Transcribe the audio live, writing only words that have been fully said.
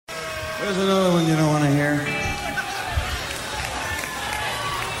There's another one you don't want to hear.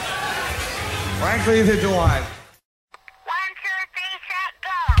 Frankly, neither do I. 1, 2, 3, set,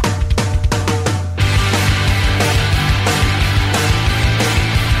 go!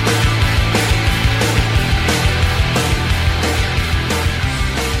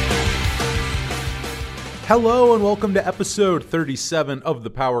 Hello and welcome to episode 37 of the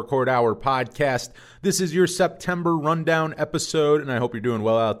Power Chord Hour podcast. This is your September rundown episode, and I hope you're doing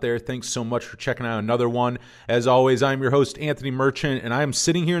well out there. Thanks so much for checking out another one. As always, I'm your host, Anthony Merchant, and I am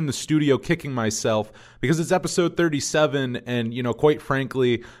sitting here in the studio kicking myself because it's episode 37, and, quite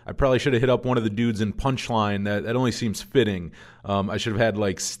frankly, I probably should have hit up one of the dudes in Punchline. That only seems fitting. I should have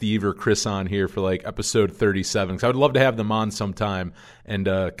had, Steve or Chris on here for, episode 37, because I would love to have them on sometime, and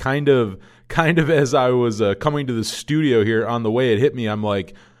kind of as I was coming to the studio here on the way, it hit me. I'm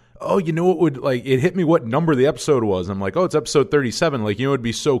like, oh, it hit me what number the episode was. I'm like, oh, it's episode 37. It would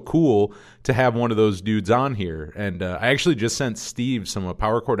be so cool to have one of those dudes on here. And I actually just sent Steve some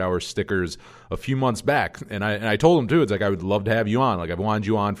Power Chord Hour stickers a few months back. And I told him too, it's I would love to have you on. I've wanted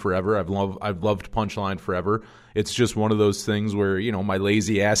you on forever. I've loved Punchline forever. It's just one of those things where, my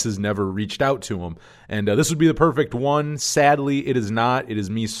lazy ass has never reached out to him. And this would be the perfect one. Sadly, it is not. It is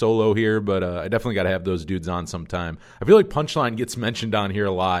me solo here, but I definitely got to have those dudes on sometime. I feel like Punchline gets mentioned on here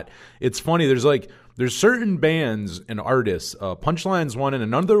a lot. It's funny. There's certain bands and artists. Punchline's one, and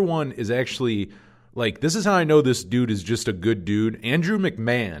another one is actually, this is how I know this dude is just a good dude. Andrew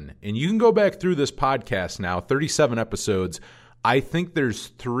McMahon. And you can go back through this podcast now, 37 episodes. I think there's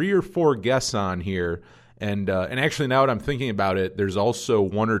 3 or 4 guests on here. And actually, now that I'm thinking about it, there's also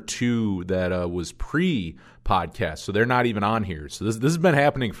 1 or 2 that was pre-podcast, so they're not even on here. So this has been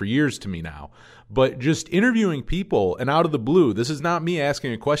happening for years to me now. But just interviewing people, and out of the blue, this is not me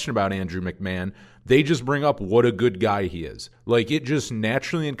asking a question about Andrew McMahon. They just bring up what a good guy he is. It just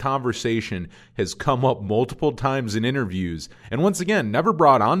naturally in conversation has come up multiple times in interviews. And once again, never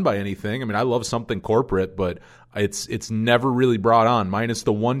brought on by anything. I mean, I love something corporate, but it's never really brought on, minus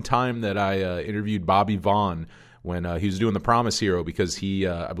the one time that I interviewed Bobby Vaughn when he was doing The Promise Hero, because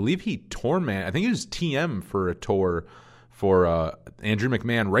I believe he I think he was TM for a tour for Andrew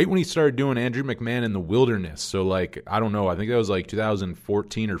McMahon right when he started doing Andrew McMahon in the Wilderness. So I don't know, I think that was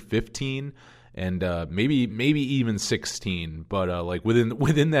 2014 or 15, and maybe even 16, but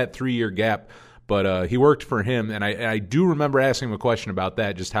within that 3-year gap. But he worked for him, and I do remember asking him a question about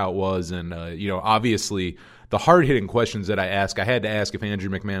that, just how it was, and obviously the hard-hitting questions that I had to ask if Andrew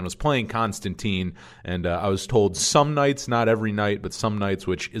McMahon was playing Constantine, and I was told some nights, not every night, but some nights,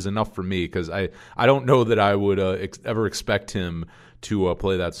 which is enough for me, because I don't know that I would ever expect him to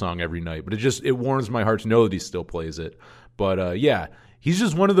play that song every night, but it warms my heart to know that he still plays it. But yeah, he's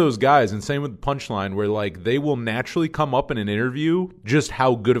just one of those guys, and same with Punchline, where they will naturally come up in an interview just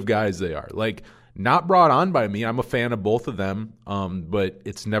how good of guys they are. Not brought on by me. I'm a fan of both of them, but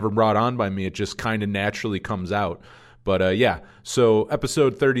it's never brought on by me. It just kind of naturally comes out. But yeah, so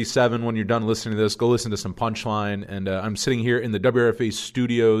episode 37, when you're done listening to this, go listen to some Punchline. And I'm sitting here in the WRFA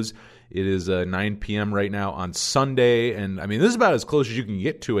studios. It is 9 p.m. right now on Sunday. And I mean, this is about as close as you can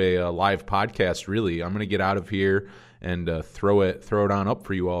get to a live podcast, really. I'm going to get out of here and throw it on up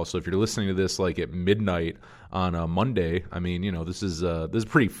for you all. So if you're listening to this at midnight on a Monday, I mean, this is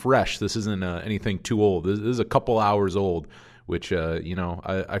pretty fresh. This isn't anything too old. This is a couple hours old, which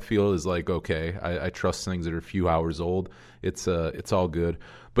I feel is okay. I trust things that are a few hours old. It's all good.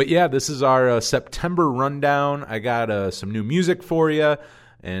 But yeah, this is our September rundown. I got some new music for you.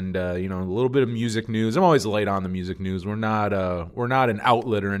 And a little bit of music news. I'm always light on the music news. We're not an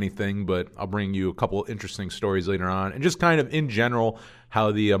outlet or anything, but I'll bring you a couple interesting stories later on, and just kind of in general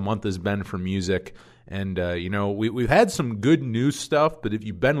how the month has been for music. And we've had some good news stuff, but if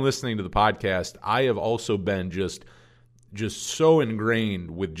you've been listening to the podcast, I have also been just so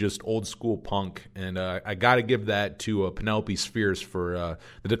ingrained with just old school punk, and I got to give that to Penelope Spheres for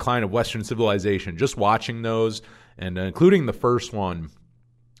the decline of Western civilization. Just watching those, and including the first one.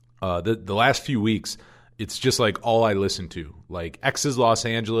 The last few weeks, it's just all I listen to. X's Los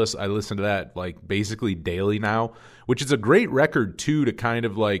Angeles, I listen to that basically daily now, which is a great record too, to kind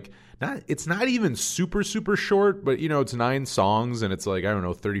of it's not even super, super short, but it's 9 songs and it's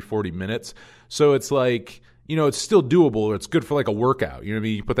 30, 40 minutes. So it's it's still doable. It's good for a workout. You know what I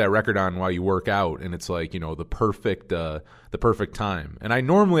mean? You put that record on while you work out, and it's the perfect time. And I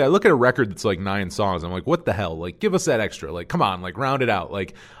look at a record that's 9 songs. I'm like, what the hell? Give us that extra. Come on, round it out.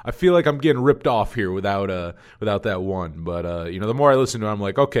 I feel like I'm getting ripped off here without that one. But the more I listen to it, I'm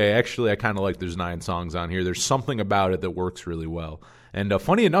like, okay, actually, I kind of there's 9 songs on here. There's something about it that works really well. And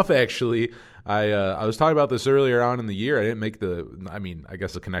funny enough, actually, I was talking about this earlier on in the year. I didn't make I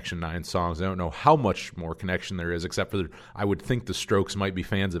guess the Connection 9 songs. I don't know how much more connection there is, except for I would think the Strokes might be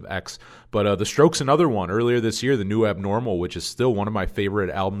fans of X. But the Strokes, another one earlier this year, The New Abnormal, which is still one of my favorite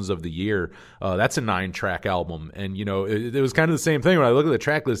albums of the year. That's a 9-track album. And, it was kind of the same thing when I look at the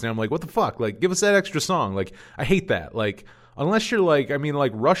track list and I'm like, what the fuck? Like, give us that extra song. Like, I hate that. Like, unless you're like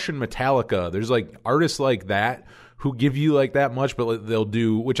Rush and Metallica, there's like artists like that who give you like that much, but they'll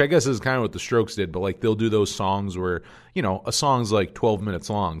do, which I guess is kind of what the Strokes did, but like they'll do those songs where, a song's like 12 minutes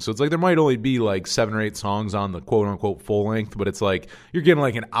long. So it's like there might only be like 7 or 8 songs on the quote unquote full length, but it's like you're getting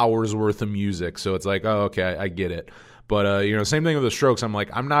like an hour's worth of music. So it's like, oh, okay, I get it. But, same thing with the Strokes. I'm like,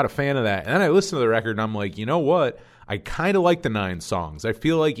 I'm not a fan of that. And then I listen to the record and I'm like, you know what? I kind of like the 9 songs. I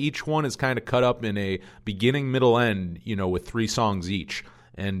feel like each one is kind of cut up in a beginning, middle, end, with 3 songs each.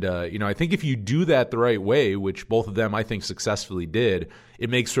 And, I think if you do that the right way, which both of them I think successfully did, it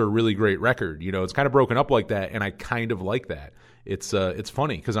makes for a really great record. It's kind of broken up like that, and I kind of like that. It's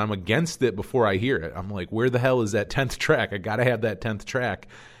funny because I'm against it before I hear it. I'm like, where the hell is that 10th track? I got to have that 10th track.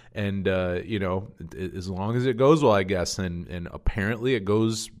 And, as long as it goes well, I guess. And apparently it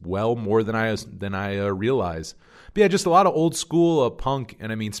goes well more than I realize. But yeah, just a lot of old school punk.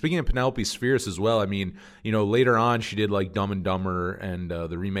 And I mean, speaking of Penelope Spheris as well, I mean, later on she did like Dumb and Dumber and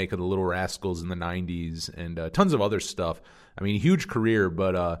the remake of The Little Rascals in the 90s and tons of other stuff. I mean, huge career.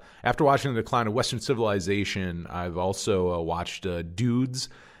 But after watching The Decline of Western Civilization, I've also watched Dudes.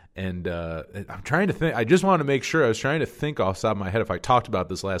 And I'm trying to think. I just wanted to make sure. I was trying to think off the top of my head if I talked about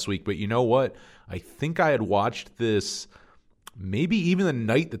this last week. But you know what? I think I had watched this maybe even the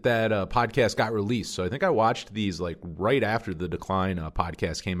night that podcast got released. So I think I watched these like right after the Decline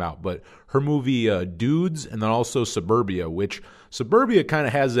podcast came out. But her movie Dudes and then also Suburbia, which Suburbia kind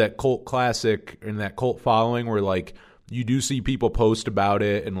of has that cult classic and that cult following where like you do see people post about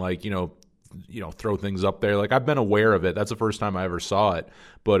it and like, throw things up there. Like I've been aware of it. That's the first time I ever saw it.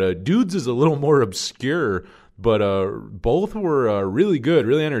 But Dudes is a little more obscure, but both were really good,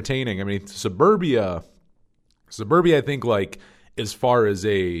 really entertaining. I mean, Suburbia, I think like as far as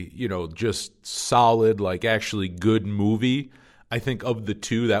a, just solid, like actually good movie, I think of the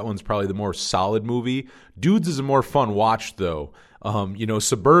two, that one's probably the more solid movie. Dudes is a more fun watch though.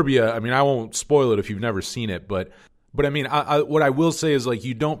 Suburbia, I mean, I won't spoil it if you've never seen it, but I mean, what I will say is, like,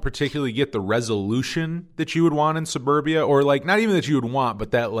 you don't particularly get the resolution that you would want in Suburbia, or, like, not even that you would want,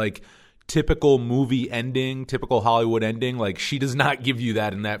 but that, like, typical movie ending, typical Hollywood ending. Like, she does not give you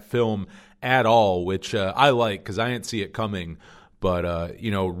that in that film at all, which I like because I didn't see it coming. But,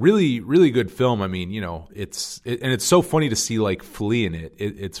 really, really good film. I mean, it's so funny to see, like, Flea in it.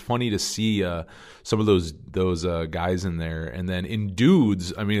 It's funny to see some of those guys in there. And then in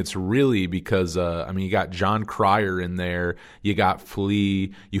Dudes, I mean, it's really because, you got John Cryer in there. You got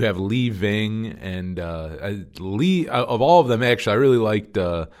Flea. You have Lee Ving. And Lee, of all of them, actually, I really liked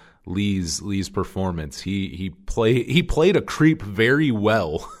Lee's performance. He played a creep very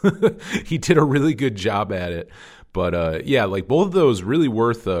well. He did a really good job at it. But, yeah, like both of those really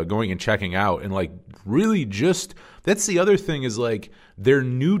worth going and checking out. And, like, really just – that's the other thing is, like, they're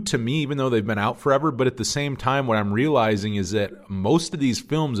new to me even though they've been out forever. But at the same time, what I'm realizing is that most of these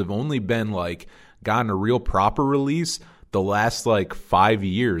films have only been, like, gotten a real proper release the last, like, 5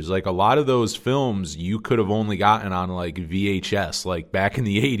 years. Like, a lot of those films you could have only gotten on, like, VHS, like, back in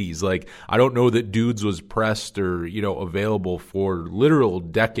the 80s. Like, I don't know that Dudes was pressed or, available for literal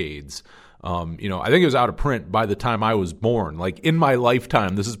decades. I think it was out of print by the time I was born. Like in my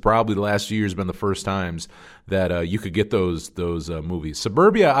lifetime, this is probably the last few years been the first times that you could get those movies.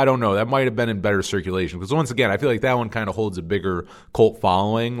 Suburbia, I don't know. That might have been in better circulation because once again, I feel like that one kind of holds a bigger cult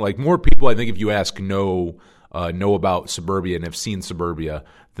following. Like more people, I think, if you ask, know about Suburbia and have seen Suburbia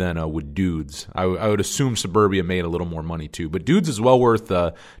than with Dudes. I would assume Suburbia made a little more money too, but Dudes is well worth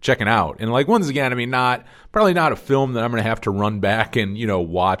checking out. And like once again, I mean, probably not a film that I'm going to have to run back and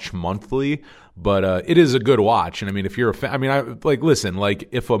watch monthly, but it is a good watch. And I mean, if you're a fan, I mean, listen, like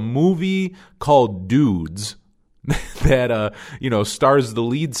if a movie called Dudes that stars the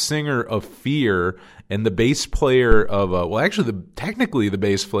lead singer of Fear and the bass player of technically the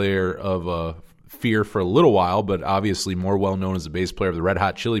bass player of Fear for a little while, but obviously more well known as the bass player of the Red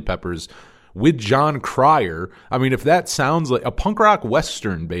Hot Chili Peppers, with John Cryer. I mean, if that sounds like a punk rock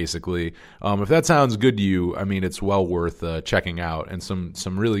western, basically, if that sounds good to you, I mean, it's well worth checking out, and some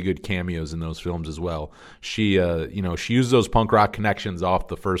really good cameos in those films as well. She used those punk rock connections off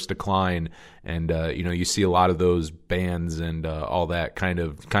the first Decline, and you see a lot of those bands and all that kind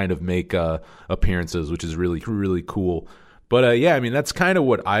of make appearances, which is really, really cool. But yeah, I mean, that's kind of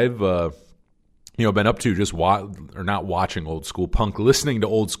what I've been up to, just not watching old school punk, listening to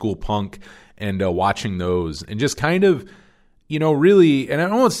old school punk, and watching those and just kind of, really, and I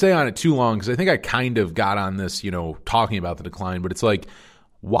don't want to stay on it too long because I think I kind of got on this, talking about the decline, but it's like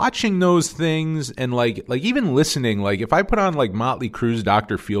watching those things and like even listening, like if I put on like Motley Crue's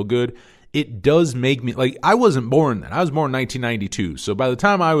Dr. Feelgood, it does make me, like, I wasn't born then. I was born in 1992. So by the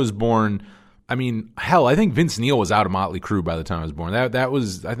time I was born, I mean, hell, I think Vince Neil was out of Motley Crue by the time I was born. That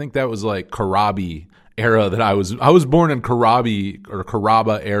was, I think that was like Karabi era that I was born in Karabi or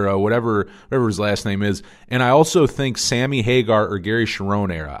Karaba era, whatever his last name is. And I also think Sammy Hagar or Gary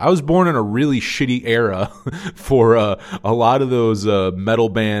Cherone era. I was born in a really shitty era for a lot of those metal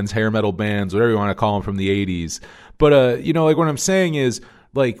bands, hair metal bands, whatever you want to call them from the 80s. But, like what I'm saying is,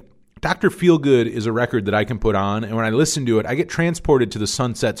 like, Dr. Feelgood is a record that I can put on, and when I listen to it, I get transported to the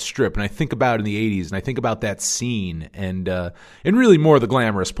Sunset Strip, and I think about in the 80s, and I think about that scene, and really more of the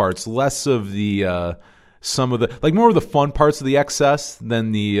glamorous parts, less of the some of the, like, more of the fun parts of the excess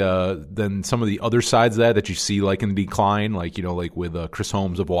than some of the other sides of that you see, like, in Decline, like, like with Chris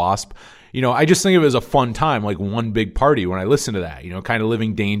Holmes of Wasp. I just think of it as a fun time, like one big party when I listen to that, kind of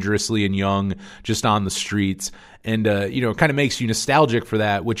living dangerously and young, just on the streets. And, it kind of makes you nostalgic for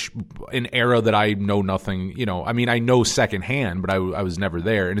that, which an era that I know nothing, I mean, I know secondhand, but I was never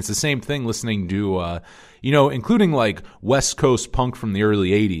there. And it's the same thing listening to, including like West Coast punk from the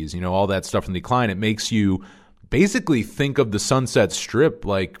early 80s, all that stuff in Decline. It makes you basically think of the Sunset Strip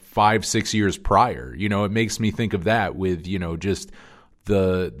like 5-6 years prior. It makes me think of that with, just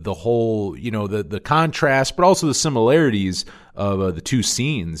the whole, the contrast, but also the similarities of the two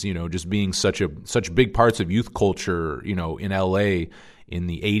scenes, just being such big parts of youth culture, in LA in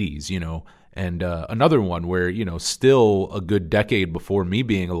the 80s, and another one where, still a good decade before me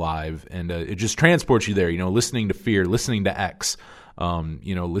being alive, and it just transports you there, listening to Fear, listening to X,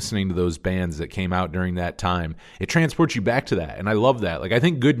 listening to those bands that came out during that time. It transports you back to that, and I love that. Like, I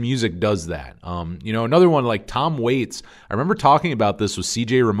think good music does that. Another one like Tom Waits, I remember talking about this with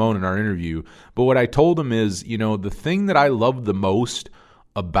CJ Ramon in our interview, but what I told him is, the thing that I love the most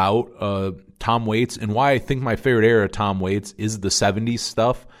about Tom Waits and why I think my favorite era of Tom Waits is the 70s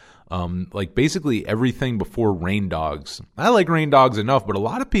stuff. Like basically everything before Rain Dogs. I like Rain Dogs enough, but a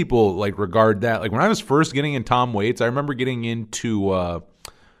lot of people like regard that. Like when I was first getting in Tom Waits, I remember getting into,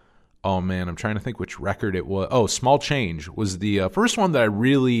 oh man, I'm trying to think which record it was. Oh, Small Change was the first one that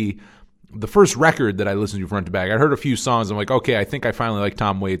the first record that I listened to front to back. I heard a few songs. I'm like, okay, I think I finally like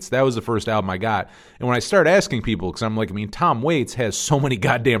Tom Waits. That was the first album I got. And when I started asking people, because I'm like, I mean, Tom Waits has so many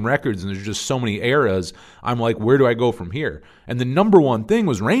goddamn records and there's just so many eras. I'm like, where do I go from here? And the number one thing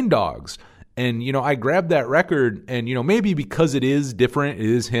was Rain Dogs. And, I grabbed that record and, maybe because it is different, it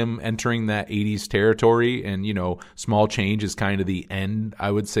is him entering that 80s territory. And, Small Change is kind of the end,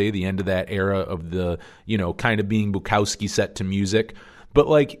 I would say, the end of that era of the, kind of being Bukowski set to music. But,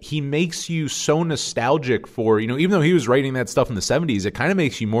 like, he makes you so nostalgic for, even though he was writing that stuff in the 70s, it kind of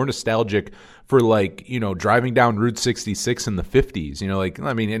makes you more nostalgic for, like, driving down Route 66 in the 50s.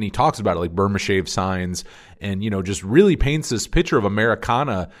 And he talks about it, like Burma Shave Signs, and, just really paints this picture of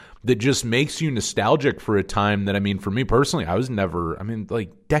Americana that just makes you nostalgic for a time that, I mean, for me personally, I was never,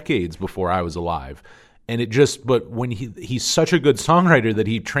 like, decades before I was alive. And it just, but when he's such a good songwriter that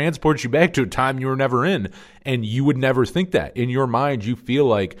he transports you back to a time you were never in, and you would never think that. In your mind, you feel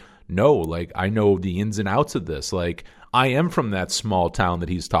like, no, like, I know the ins and outs of this. Like, I am from that small town that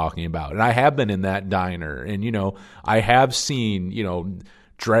he's talking about, and I have been in that diner, and, I have seen,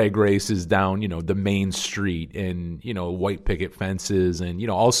 drag races down, the main street, and, white picket fences, and,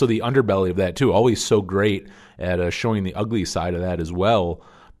 also the underbelly of that, too. Always so great at showing the ugly side of that as well.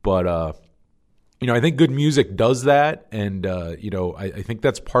 But, I think good music does that, and I think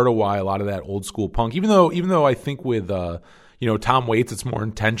that's part of why a lot of that old school punk, even though I think with Tom Waits it's more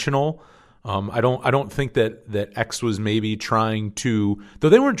intentional. I don't think that X was maybe trying to, though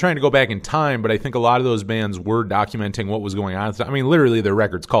they weren't trying to go back in time, but I think a lot of those bands were documenting what was going on. I mean, literally their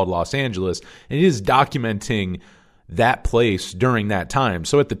record's called Los Angeles, and it is documenting that place during that time.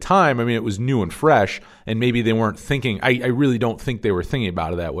 So at the time, I mean, it was new and fresh, and maybe they weren't thinking, I really don't think they were thinking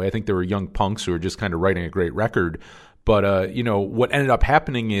about it that way. I think they were young punks who were just kind of writing a great record. But, what ended up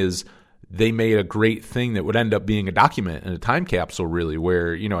happening is they made a great thing that would end up being a document and a time capsule, really,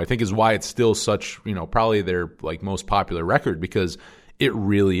 where, I think is why it's still such, probably their like most popular record, because it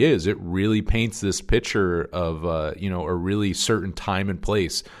really is. It really paints this picture of, a really certain time and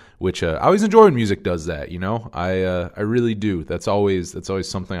place, which I always enjoy when music does that, I really do. That's always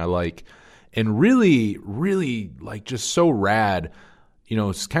something I like. And really, really, like, just so rad,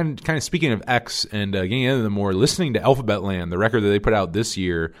 it's kind of speaking of X and getting into the more, listening to Alphabet Land, the record that they put out this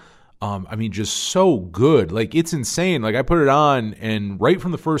year, I mean, just so good. Like, it's insane. Like, I put it on, and right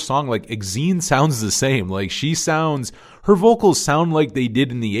from the first song, like, Exene sounds the same. Like, her vocals sound like they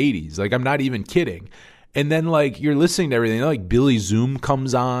did in the 80s. Like, I'm not even kidding. And then, like, you're listening to everything. Like, Billy Zoom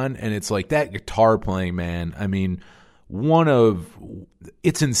comes on, and it's like that guitar playing, man. I mean,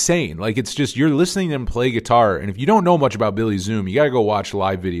 it's insane. Like, it's just, you're listening to him play guitar, and if you don't know much about Billy Zoom, you got to go watch a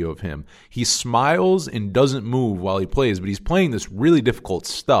live video of him. He smiles and doesn't move while he plays, but he's playing this really difficult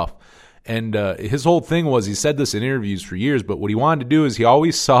stuff. And his whole thing was, he said this in interviews for years, but what he wanted to do is he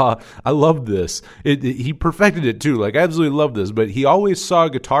always saw, I love this, he perfected it too, like I absolutely love this, but he always saw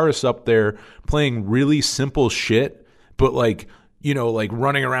guitarists up there playing really simple shit, but like, you know, like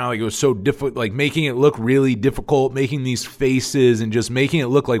running around like it was so difficult, like making it look really difficult, making these faces and just making it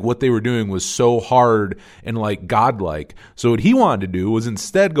look like what they were doing was so hard and like godlike. So what he wanted to do was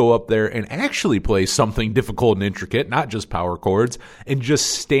instead go up there and actually play something difficult and intricate, not just power chords, and just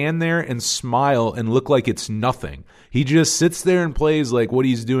stand there and smile and look like it's nothing. He just sits there and plays like what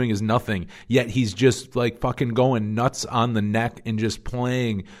he's doing is nothing, yet he's just like fucking going nuts on the neck and just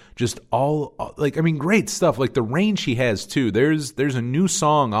playing just all, like, I mean, great stuff. Like the range he has too. There's a new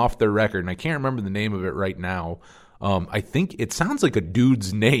song off their record, and I can't remember the name of it right now. I think it sounds like a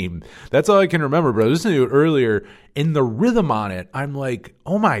dude's name. That's all I can remember, but I was listening to it earlier, and the rhythm on it, I'm like,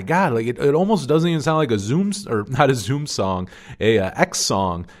 oh my God, like it almost doesn't even sound like a Zoom, or not a Zoom song, a X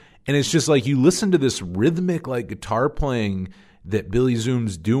song. And it's just like you listen to this rhythmic like guitar playing that Billy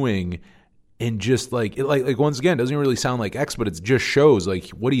Zoom's doing, and just like it, like once again, doesn't really sound like X, but it just shows like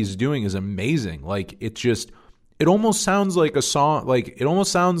what he's doing is amazing. Like it almost sounds like a song, like it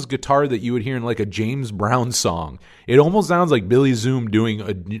almost sounds guitar that you would hear in like a James Brown song. It almost sounds like Billy Zoom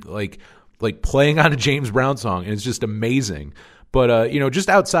doing like playing on a James Brown song, and it's just amazing. But, you know, just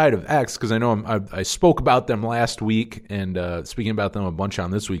outside of X, because I know I spoke about them last week and speaking about them a bunch on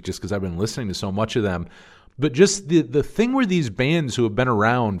this week just because I've been listening to so much of them. But just the thing where these bands who have been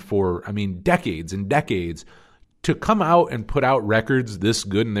around for, I mean, decades and decades, to come out and put out records this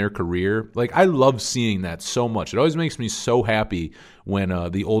good in their career, like I love seeing that so much. It always makes me so happy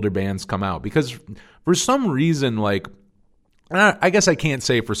when the older bands come out, because for some reason, like, I guess I can't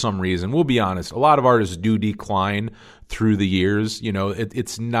say for some reason. We'll be honest. A lot of artists do decline through the years. You know,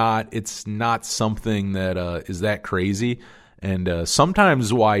 it's not something that is that crazy. And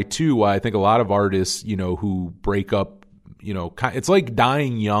sometimes why I think a lot of artists, you know, who break up, you know, it's like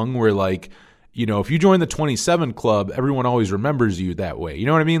dying young, where like, you know, if you join the 27 Club, everyone always remembers you that way. You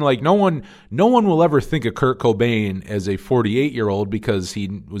know what I mean? Like no one will ever think of Kurt Cobain as a 48-year-old because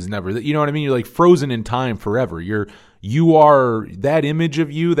he was never, you know what I mean? You're like frozen in time forever. You are that image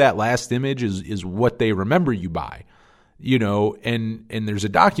of you, that last image is what they remember you by, you know, and there's a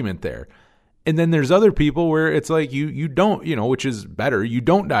document there. And then there's other people where it's like you don't, you know, which is better. You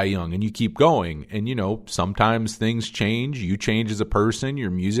don't die young and you keep going. And, you know, sometimes things change. You change as a person.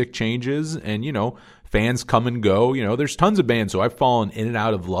 Your music changes. And, you know, fans come and go. You know, there's tons of bands who I've fallen in and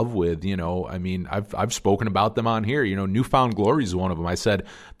out of love with. You know, I mean, I've spoken about them on here. You know, Newfound Glory is one of them. I said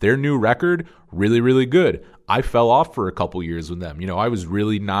their new record, really, really good. I fell off for a couple years with them. You know, I was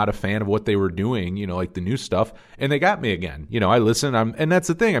really not a fan of what they were doing, you know, like the new stuff, and they got me again. You know, I listen, and that's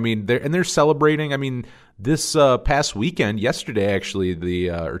the thing. I mean, they're celebrating. I mean, this past weekend, yesterday actually,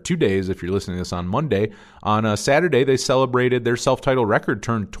 or 2 days if you're listening to this on Monday, on Saturday they celebrated their self-titled record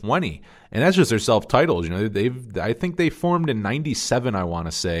turned 20, and that's just their self-titles. You know, I think they formed in '97, I want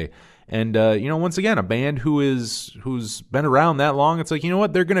to say. And, you know, once again, a band who's been around that long, it's like, you know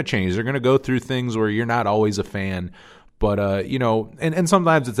what, they're going to change. They're going to go through things where you're not always a fan. But, you know, and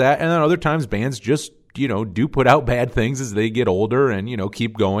sometimes it's that. And then other times bands just, you know, do put out bad things as they get older and, you know,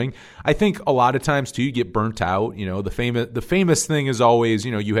 keep going. I think a lot of times, too, you get burnt out. You know, the famous thing is always,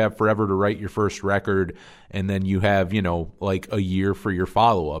 you know, you have forever to write your first record, and then you have, you know, like a year for your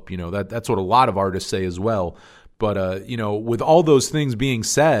follow-up. You know, that's what a lot of artists say as well. But, you know, with all those things being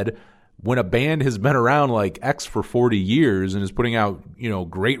said, when a band has been around like X for 40 years and is putting out, you know,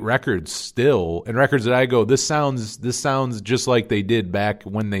 great records still, and records that I go, this sounds just like they did back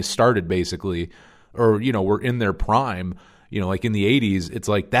when they started, basically, or, you know, were in their prime, you know, like in the 80s, it's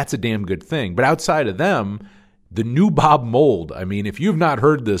like, that's a damn good thing. But outside of them, the new Bob Mould, I mean, if you've not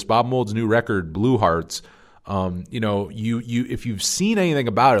heard this, Bob Mould's new record, Blue Hearts, you know, you if you've seen anything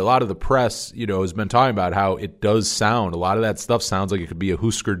about it, a lot of the press, you know, has been talking about how it does sound. A lot of that stuff sounds like it could be a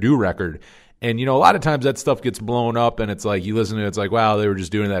Husker Du record. And, you know, a lot of times that stuff gets blown up and it's like, you listen to it, it's like, wow, they were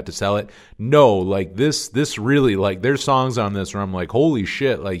just doing that to sell it. No, like this really, like there's songs on this where I'm like, holy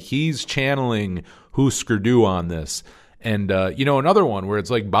shit, like he's channeling Husker Du on this. And, you know, another one where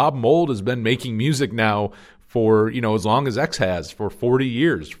it's like Bob Mould has been making music now for, as long as X has, for 40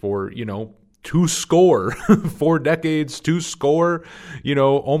 years, for, to score, 4 decades, to score,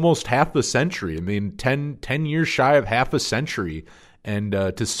 almost half a century. I mean, 10 years shy of half a century. And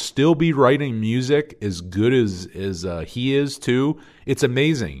to still be writing music as good as he is too, it's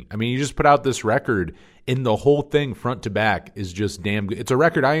amazing. I mean, he just put out this record, and the whole thing front to back is just damn good. It's a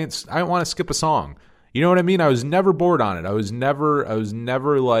record I don't want to skip a song. You know what I mean? I was never bored on it. I was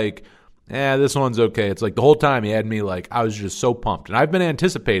never like, this one's okay. It's like the whole time he had me like, I was just so pumped. And I've been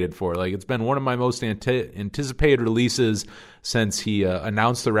anticipated for it. Like, it's been one of my most anticipated releases since he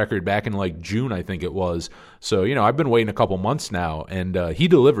announced the record back in like June, I think it was. So, I've been waiting a couple months now, and he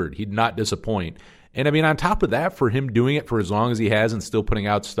delivered. He did not disappoint. And I mean, on top of that, for him doing it for as long as he has and still putting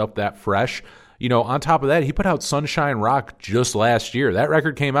out stuff that fresh, on top of that, he put out Sunshine Rock just last year. That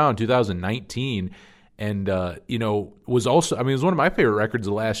record came out in 2019. And, was also, it was one of my favorite records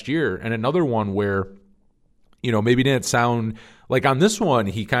of last year. And another one where, maybe didn't sound like on this one,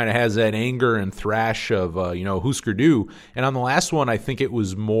 he kind of has that anger and thrash of, Husker Du. And on the last one, I think it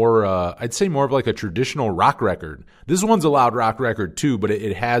was more, I'd say more of like a traditional rock record. This one's a loud rock record too, but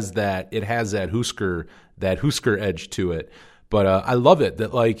it has that Husker edge to it. But I love it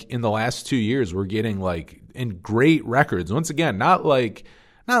that like in the last 2 years, we're getting like in great records. Once again, not like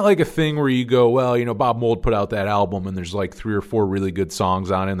a thing where you go, well, Bob Mould put out that album and there's like 3 or 4 really good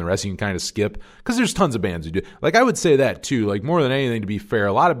songs on it and the rest you can kind of skip, because there's tons of bands who do. Like, I would say that too. Like, more than anything, to be fair,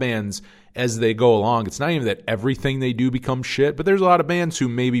 a lot of bands, as they go along, it's not even that everything they do becomes shit, but there's a lot of bands who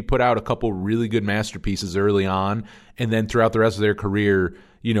maybe put out a couple really good masterpieces early on, and then throughout the rest of their career,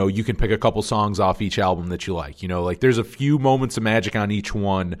 you can pick a couple songs off each album that you like. Like, there's a few moments of magic on each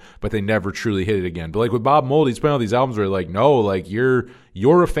one, but they never truly hit it again. But like with Bob Mould, he's putting out these albums where like, no, like you're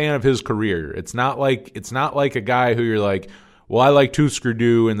a fan of his career. It's not like a guy who you're like, well, I like Husker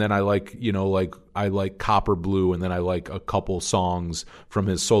Du, and then I like, I like Copper Blue, and then I like a couple songs from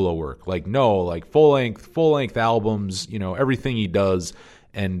his solo work. Like, no, like full length albums, everything he does.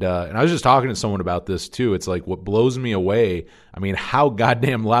 And I was just talking to someone about this too. It's like what blows me away, how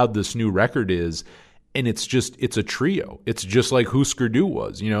goddamn loud this new record is. And it's a trio. It's just like Husker Du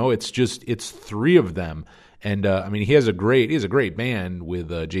was, it's 3 of them. And he has a great band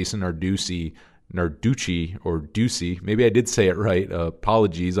with Jason Narducci or Ducey. Maybe I did say it right.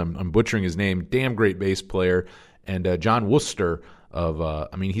 Apologies. I'm butchering his name. Damn great bass player. And John Worcester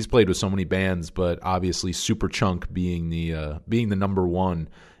he's played with so many bands, but obviously Superchunk being the number one.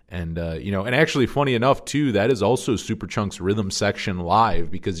 And, and actually funny enough too, that is also Superchunk's rhythm section live,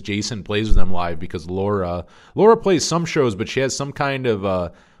 because Jason plays with them live, because Laura plays some shows, but she has some kind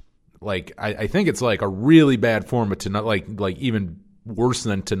of, I think it's like a really bad form of like even worse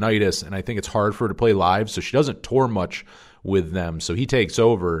than tinnitus. And I think it's hard for her to play live. So she doesn't tour much with them. So he takes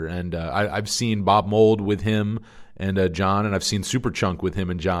over, and I've seen Bob Mould with him and John, and I've seen Superchunk with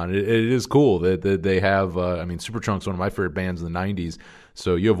him and John. It is cool that they have, Superchunk's one of my favorite bands in the 90s.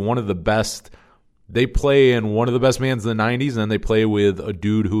 So you have one of the best, they play in one of the best bands in the 90s, and then they play with a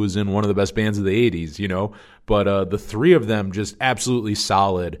dude who was in one of the best bands of the 80s, But the 3 of them just absolutely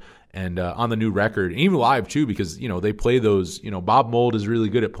solid. And on the new record, and even live too, because, they play those, Bob Mould is really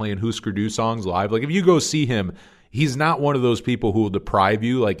good at playing Husker Du songs live. Like, if you go see him, he's not one of those people who will deprive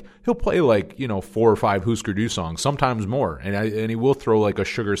you. Like, he'll play 4 or 5 Husker Du songs, sometimes more, and he will throw like a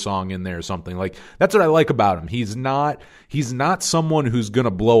Sugar song in there or something. Like, that's what I like about him. He's not someone who's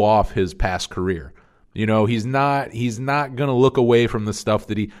gonna blow off his past career. He's not gonna look away from the stuff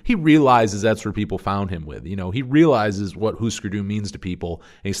that he realizes that's where people found him with. He realizes what Husker Du means to people,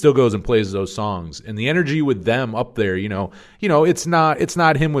 and he still goes and plays those songs. And the energy with them up there, it's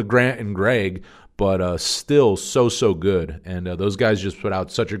not him with Grant and Greg, but still so good. And those guys just put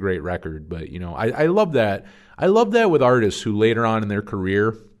out such a great record. But I love that. I love that with artists who later on in their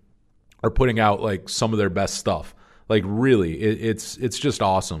career are putting out like some of their best stuff. Like, really, it's just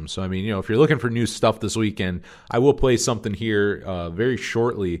awesome. So, if you're looking for new stuff this weekend, I will play something here very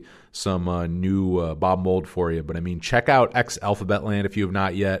shortly, some new Bob Mould for you. But, check out X Alphabet Land if you have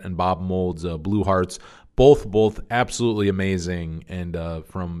not yet, and Bob Mould's Blue Hearts. Both absolutely amazing, and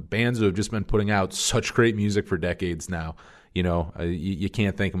from bands who have just been putting out such great music for decades now. You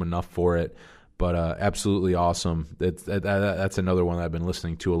can't thank them enough for it. But absolutely awesome. That's another one that I've been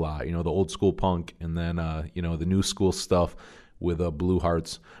listening to a lot. The old school punk, and then the new school stuff with Blue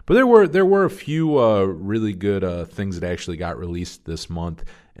Hearts. But there were a few really good things that actually got released this month,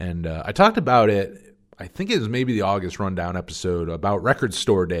 and I talked about it. I think it was maybe the August Rundown episode about Record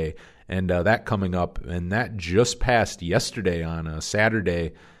Store Day, and that coming up, and that just passed yesterday on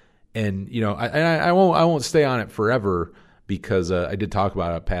Saturday. And I won't stay on it forever, because I did talk about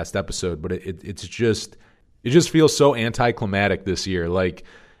it in a past episode, but it's just, It just feels so anticlimactic this year. Like,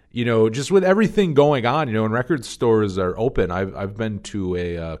 just with everything going on, and record stores are open. I've been to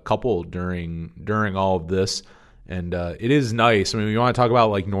a couple during all of this, and it is nice. I mean, you want to talk about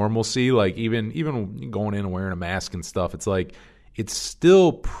like normalcy, like even going in and wearing a mask and stuff. It's like it's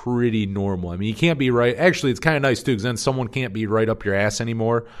still pretty normal. I mean, you can't be right. Actually, it's kind of nice too, because then someone can't be right up your ass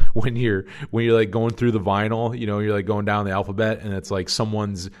anymore when you're like going through the vinyl. You're like going down the alphabet, and it's like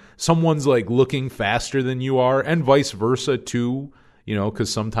someone's like looking faster than you are, and vice versa too.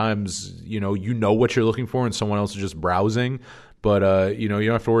 Because sometimes you know what you're looking for, and someone else is just browsing. But you don't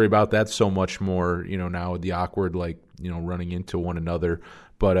have to worry about that so much more. Now with the awkward running into one another.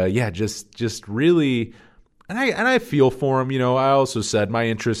 But yeah, just really. And I feel for him. I also said my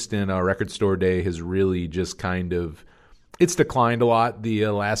interest in Record Store Day has really just kind of, it's declined a lot the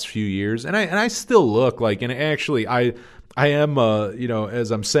last few years. And I still look like, and actually I am,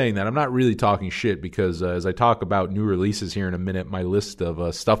 as I'm saying that, I'm not really talking shit, because as I talk about new releases here in a minute, my list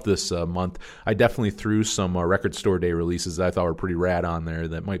of stuff this month, I definitely threw some Record Store Day releases that I thought were pretty rad on there.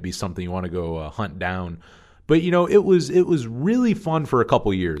 That might be something you want to go hunt down. But it was really fun for a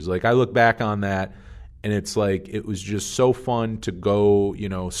couple years. Like I look back on that, and it's like it was just so fun to go,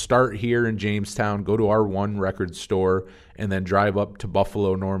 start here in Jamestown, go to our one record store, and then drive up to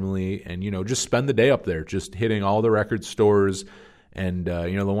Buffalo normally, and just spend the day up there, just hitting all the record stores. And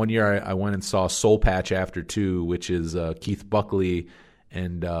the one year I went and saw Soul Patch After 2, which is Keith Buckley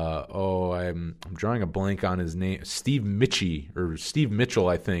and I'm drawing a blank on his name, Steve Mitchell,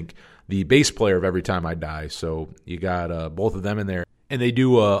 I think, the bass player of Every Time I Die. So you got both of them in there. And they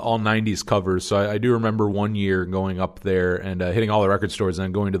do all 90s covers. So I do remember one year going up there and hitting all the record stores and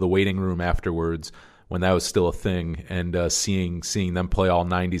then going to the waiting room afterwards when that was still a thing, and seeing them play all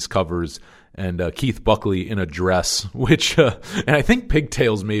 90s covers, and Keith Buckley in a dress, which and I think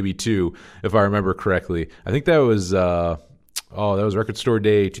Pigtails maybe too, if I remember correctly. I think that was that was Record Store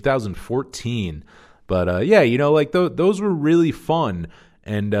Day 2014. But yeah, like those were really fun.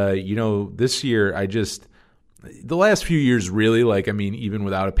 And this year the last few years, really, like, I mean, even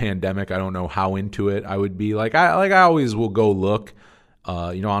without a pandemic, I don't know how into it I would be. Like I always will go look,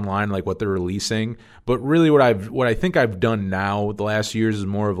 online, like what they're releasing. But really, what I think I've done now the last years is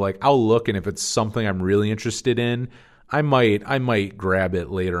more of like I'll look, and if it's something I'm really interested in, I might grab it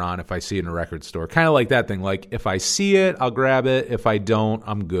later on if I see it in a record store. Kind of like that thing. Like if I see it, I'll grab it. If I don't,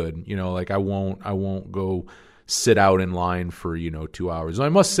 I'm good. Like I won't go sit out in line for 2 hours. And I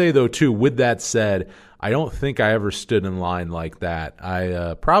must say though too, with that said, I don't think I ever stood in line like that.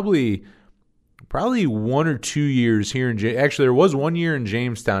 I probably 1 or 2 years here in actually there was 1 year in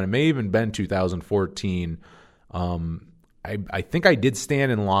Jamestown. It may even been 2014. I think I did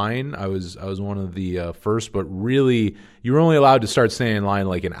stand in line. I was one of the first, but really you were only allowed to start standing in line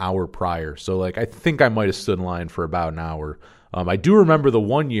like an hour prior. So like I think I might have stood in line for about an hour. I do remember the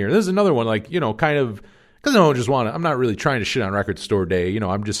 1 year. This is another one, like kind of, because I don't just want to. I'm not really trying to shit on Record Store Day.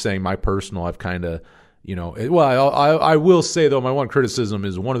 I'm just saying my personal. I've kind of. I will say, though, my one criticism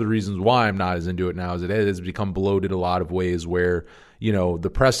is one of the reasons why I'm not as into it now is it has become bloated a lot of ways where,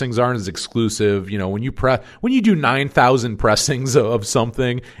 the pressings aren't as exclusive. When you do 9,000 pressings of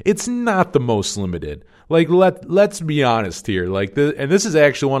something, it's not the most limited. Like, let's be honest here. Like, and this is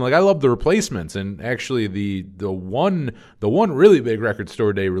actually one, like, I love the replacements, and actually the one really big Record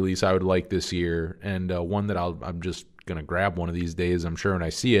Store Day release I would like this year, and one that I'm just gonna grab one of these days, I'm sure, when I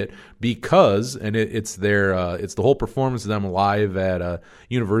see it, because it's the whole performance of them live at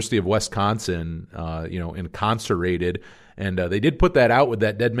University of Wisconsin, incarcerated, and they did put that out with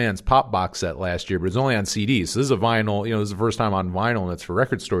that Dead Man's Pop box set last year, but it's only on CD. So this is a vinyl, this is the first time on vinyl, and it's for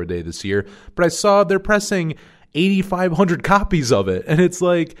Record Store Day this year. But I saw they're pressing 8,500 copies of it, and it's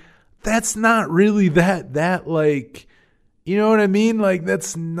like that's not really that like, you know what I mean? Like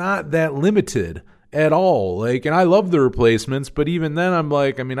that's not that limited at all. Like, and I love the replacements, but even then I'm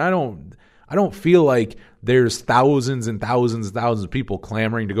like, I mean, I don't feel like there's thousands and thousands and thousands of people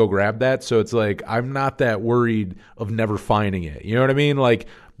clamoring to go grab that. So it's like, I'm not that worried of never finding it. You know what I mean? Like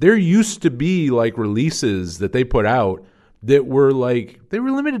there used to be like releases that they put out that were like, they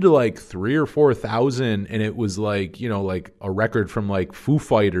were limited to like 3,000 or 4,000. And it was like, like a record from like Foo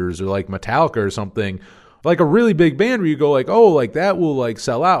Fighters or like Metallica or something, like a really big band where you go like, oh, like that will like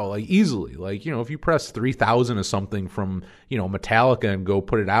sell out like easily. Like, if you press 3,000 or something from, Metallica and go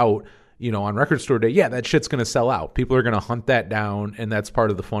put it out, on Record Store Day, yeah, that shit's going to sell out. People are going to hunt that down, and that's part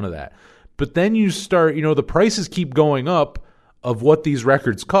of the fun of that. But then you start, the prices keep going up of what these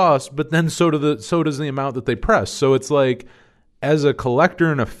records cost, but then so does the amount that they press. So it's like, as a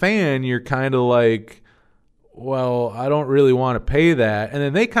collector and a fan, you're kind of like, well, I don't really want to pay that. And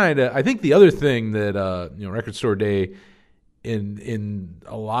then they I think the other thing that, Record Store Day in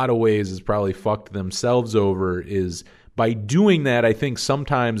a lot of ways has probably fucked themselves over is by doing that. I think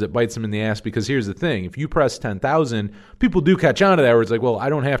sometimes it bites them in the ass, because here's the thing. If you press 10,000, people do catch on to that where it's like, well, I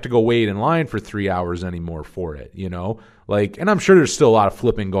don't have to go wait in line for 3 hours anymore for it, and I'm sure there's still a lot of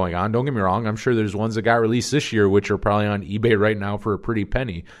flipping going on. Don't get me wrong. I'm sure there's ones that got released this year, which are probably on eBay right now for a pretty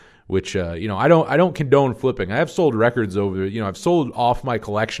penny, which, I don't condone flipping. I have sold records I've sold off my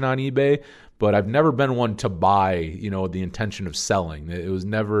collection on eBay, but I've never been one to buy, the intention of selling. It was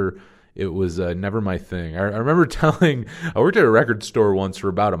never my thing. I remember I worked at a record store once for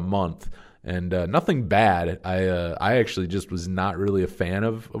about a month, and nothing bad. I actually just was not really a fan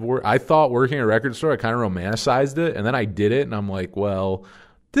of work. I thought working at a record store, I kind of romanticized it, and then I did it, and I'm like, well,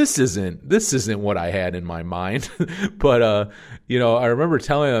 this isn't what I had in my mind. But I remember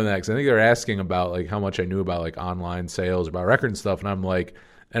telling them that, because I think they were asking about like how much I knew about like online sales, about record and stuff, and I'm like.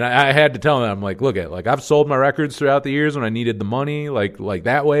 And I had to tell them, I'm like, look I've sold my records throughout the years when I needed the money, like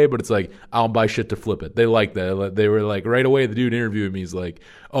that way, but it's like, I don't buy shit to flip it. They like that. They were like, right away, the dude interviewing me, he's like,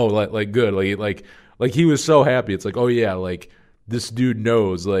 oh, like good. Like he was so happy. It's like, oh yeah, like this dude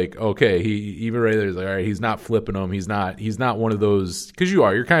knows, like, okay, he even right there, he's like, all right, he's not flipping them. He's not one of those, because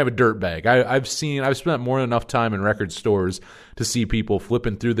you're kind of a dirtbag. I've spent more than enough time in record stores to see people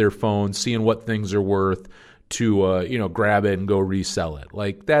flipping through their phones, seeing what things are worth, to grab it and go resell it.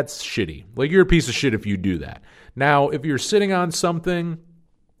 Like, that's shitty. Like, you're a piece of shit if you do that. Now, if you're sitting on something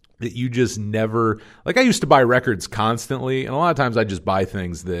that you just never, like, I used to buy records constantly, and a lot of times I just buy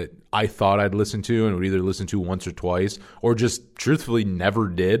things that I thought I'd listen to and would either listen to once or twice, or just truthfully never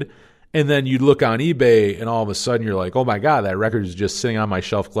did. And then you'd look on eBay and all of a sudden you're like, oh my God, that record is just sitting on my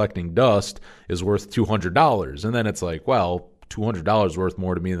shelf collecting dust, is worth $200. And then it's like, well, $200 worth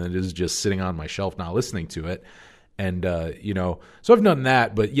more to me than it is just sitting on my shelf not listening to it. And so I've done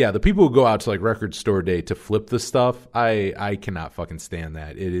that. But yeah, the people who go out to like Record Store Day to flip the stuff, I cannot fucking stand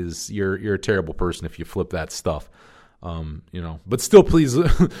that. It is, you're a terrible person if you flip that stuff. But still, please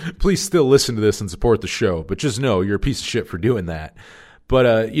still listen to this and support the show, but just know you're a piece of shit for doing that.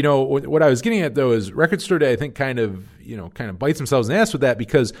 But, what I was getting at, though, is Record Store Day, I think, kind of bites themselves in the ass with that,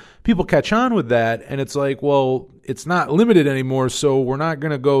 because people catch on with that, and it's like, well, it's not limited anymore, so we're not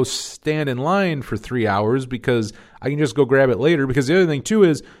going to go stand in line for 3 hours because I can just go grab it later. Because the other thing, too,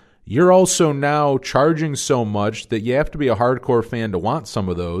 is you're also now charging so much that you have to be a hardcore fan to want some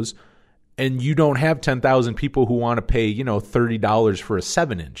of those, and you don't have 10,000 people who want to pay, $30 for a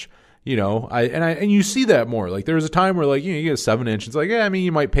 7-inch. And you see that more. Like, there was a time where, like, you get a 7-inch. It's like, yeah, I mean,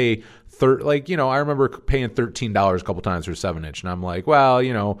 you might pay I remember paying $13 a couple times for a 7-inch, and I'm like, well,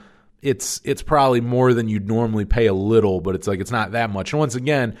 it's probably more than you'd normally pay a little, but it's like, it's not that much. And once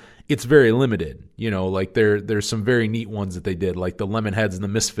again, it's very limited. Like there's some very neat ones that they did, like the Lemonheads and the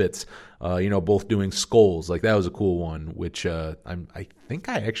Misfits, both doing skulls. Like, that was a cool one, which I think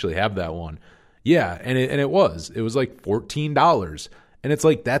I actually have that one. Yeah, and it was like $14. And it's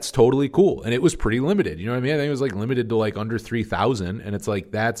like, that's totally cool. And it was pretty limited. You know what I mean? I think it was like limited to like under 3,000. And it's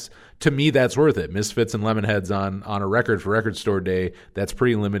like, to me, that's worth it. Misfits and Lemonheads on a record for Record Store Day, that's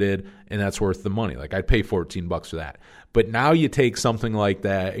pretty limited, and that's worth the money. Like, I'd pay $14 for that. But now you take something like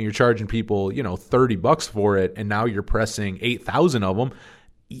that and you're charging people, $30 for it, and now you're pressing 8,000 of them.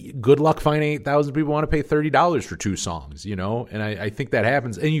 Good luck finding 8,000 people want to pay $30 for 2 songs, and I think that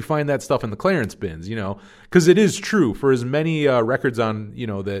happens. And you find that stuff in the clearance bins, because it is true for as many records on,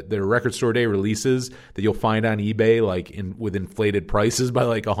 the Record Store Day releases that you'll find on eBay, like with inflated prices by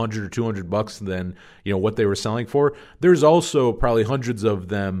like $100 or $200 than, what they were selling for. There's also probably hundreds of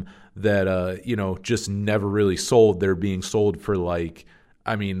them that, just never really sold. They're being sold for like,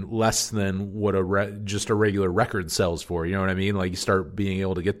 less than what just a regular record sells for. You know what I mean? Like, you start being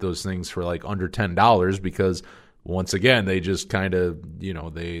able to get those things for like under $10 because, once again, they just kind of,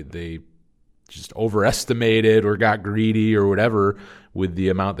 they just overestimated or got greedy or whatever with the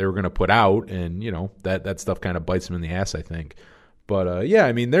amount they were going to put out, and that stuff kind of bites them in the ass, I think. But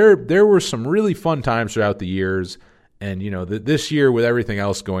yeah, there were some really fun times throughout the years. And, this year with everything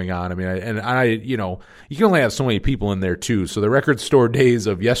else going on, you can only have so many people in there too. So the Record Store Days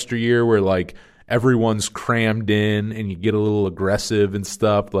of yesteryear where like everyone's crammed in and you get a little aggressive and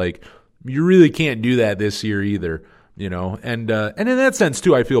stuff, like, you really can't do that this year either, and in that sense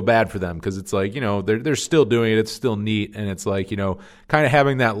too, I feel bad for them, because it's like, they're still doing it. It's still neat. And it's like, kind of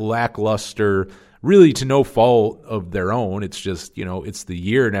having that lackluster, really to no fault of their own. It's just, it's the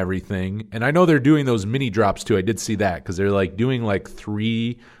year and everything. And I know they're doing those mini drops too. I did see that, because they're like doing like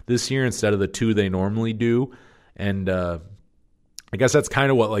 3 this year instead of the 2 they normally do. And I guess that's kind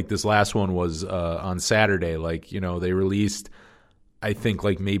of what like this last one was on Saturday. Like, you know, they released, I think,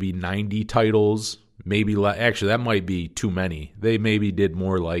 like maybe 90 titles, maybe actually that might be too many. They maybe did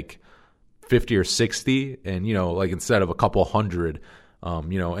more like 50 or 60, and, you know, like instead of a couple hundred,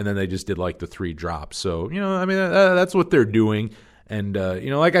 you know, and then they just did like the 3 drops. So, you know, I mean, that's what they're doing. And, you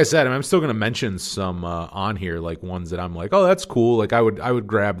know, like I said, I'm still going to mention some on here, like ones that I'm like, oh, that's cool. Like I would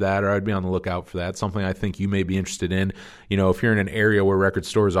grab that, or I'd be on the lookout for that. Something I think you may be interested in. You know, if you're in an area where record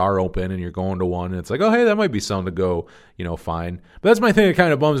stores are open and you're going to one and it's like, oh, hey, that might be something to go, you know, find. But that's my thing that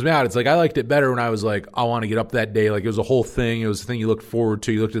kind of bums me out. It's like I liked it better when I was like, I want to get up that day. Like it was a whole thing. It was the thing you looked forward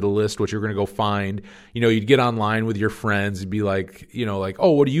to. You looked at the list, what you're going to go find. You know, you'd get online with your friends. You'd be like, you know, like,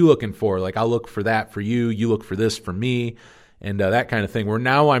 oh, what are you looking for? Like, I'll look for that for you. You look for this for me. And that kind of thing, where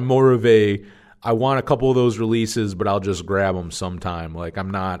now I'm more of I want a couple of those releases, but I'll just grab them sometime. Like I'm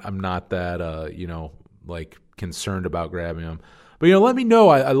not that, you know, like concerned about grabbing them. But, you know, let me know.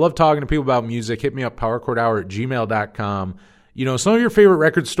 I love talking to people about music. Hit me up, powerchordhour@gmail.com. You know, some of your favorite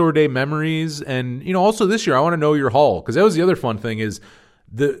record store day memories. And, you know, also this year, I want to know your haul. Because that was the other fun thing is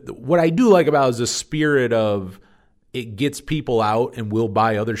what I do like about is the spirit of it gets people out and will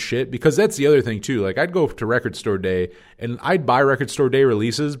buy other shit, because that's the other thing too. Like I'd go to record store day and I'd buy record store day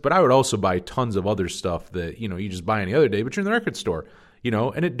releases, but I would also buy tons of other stuff that, you know, you just buy any other day, but you're in the record store, you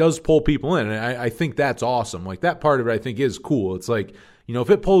know, and it does pull people in. And I think that's awesome. Like that part of it I think is cool. It's like, you know, if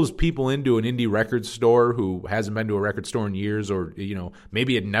it pulls people into an indie record store who hasn't been to a record store in years, or, you know,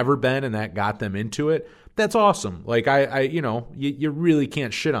 maybe had never been and that got them into it, that's awesome. Like I you know, you really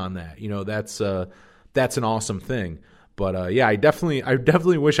can't shit on that. You know, that's an awesome thing. But yeah, I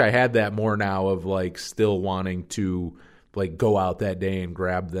definitely wish I had that more now, of like still wanting to like go out that day and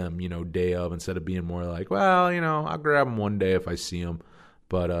grab them, you know, day of, instead of being more like, well, you know, I'll grab them one day if I see them.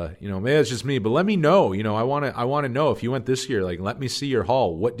 But you know, maybe it's just me. But let me know. You know, I want to know if you went this year. Like, let me see your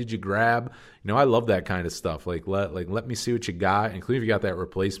haul. What did you grab? You know, I love that kind of stuff. Like let me see what you got, including if you got that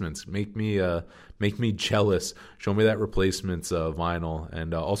replacements. Make me jealous. Show me that replacements vinyl,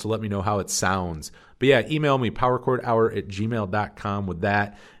 and also let me know how it sounds. But yeah, email me, powerchordhour@gmail.com with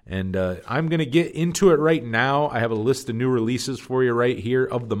that. And I'm going to get into it right now. I have a list of new releases for you right here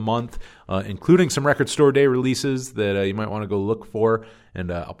of the month, including some record store day releases that you might want to go look for. And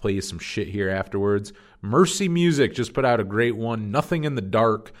I'll play you some shit here afterwards. Mercy Music just put out a great one, Nothing in the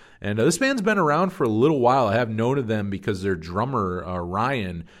Dark. And this band's been around for a little while. I have known of them because their drummer,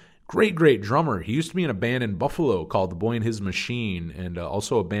 Ryan, great drummer. He used to be in a band in Buffalo called The Boy and His Machine, and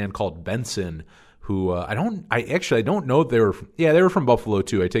also a band called Benson, who I don't know if they were from Buffalo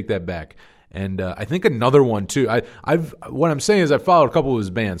too. I take that back. And I think another one too. What I'm saying is I followed a couple of his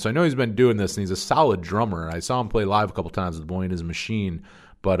bands, so I know he's been doing this, and he's a solid drummer. I saw him play live a couple times with The Boy and His Machine.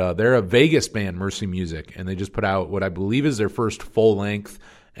 But they're a Vegas band, Mercy Music, and they just put out what I believe is their first full length,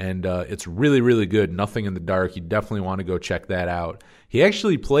 and it's really, really good. Nothing in the Dark. You definitely want to go check that out. He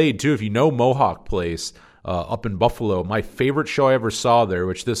actually played too, if you know Mohawk Place, up in Buffalo. My favorite show I ever saw there,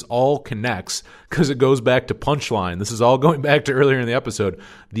 which this all connects because it goes back to Punchline. This is all going back to earlier in the episode.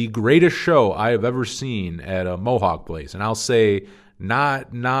 The greatest show I have ever seen at a Mohawk Place, and I'll say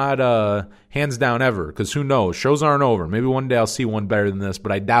not hands down ever, because who knows? Shows aren't over. Maybe one day I'll see one better than this,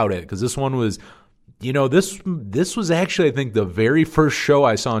 but I doubt it, because this one was, you know, this was actually, I think, the very first show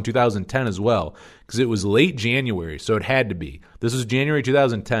I saw in 2010 as well, because it was late January, so it had to be. This was January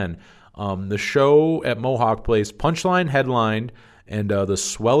 2010. The show at Mohawk Place, Punchline headlined, and the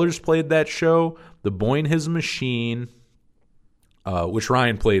Swellers played that show, The Boy and His Machine, which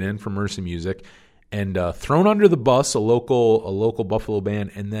Ryan played in from Mercy Music, and Thrown Under the Bus, a local Buffalo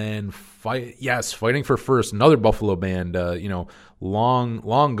band, and then Fighting for First, another Buffalo band, you know,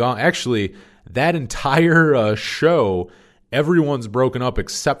 long gone. Actually, that entire show, everyone's broken up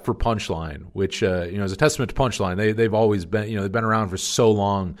except for Punchline, which you know, is a testament to Punchline. They've always been, you know, they've been around for so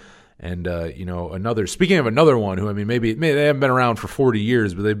long. And, you know, speaking of another one who, I mean, maybe they haven't been around for 40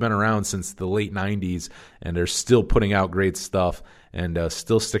 years, but they've been around since the late 90s, and they're still putting out great stuff and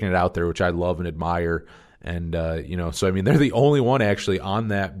still sticking it out there, which I love and admire. And, you know, so, I mean, they're the only one actually on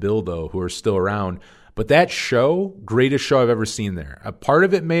that bill, though, who are still around. But that show, greatest show I've ever seen there. A part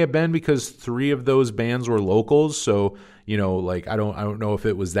of it may have been because 3 of those bands were locals, so, you know, like I don't know if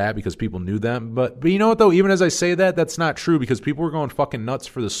it was that because people knew them, but you know what though? Even as I say that, that's not true, because people were going fucking nuts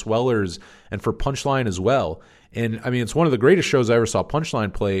for the Swellers and for Punchline as well. And I mean, it's one of the greatest shows I ever saw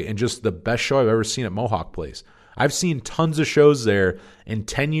Punchline play, and just the best show I've ever seen at Mohawk Place. I've seen tons of shows there, and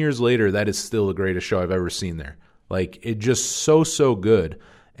 10 years later, that is still the greatest show I've ever seen there. Like, it just so good.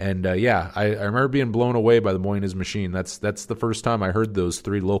 And I remember being blown away by the Boy and His Machine. That's the first time I heard those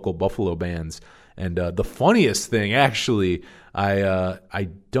three local Buffalo bands. And the funniest thing, actually, I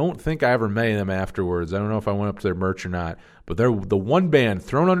don't think I ever met them afterwards. I don't know if I went up to their merch or not. But they're the one band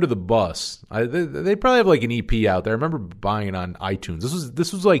thrown under the bus. They probably have like an EP out there. I remember buying it on iTunes.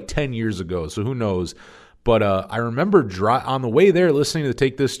 This was like 10 years ago, so who knows. But I remember on the way there listening to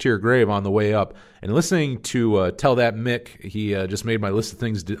Take This to Your Grave on the way up and listening to Tell That Mick. He just made my list of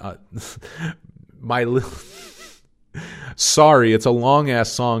things. Sorry, it's a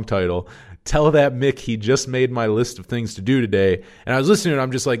long-ass song title. Tell That Mick he just made my list of things to do today. And I was listening to it,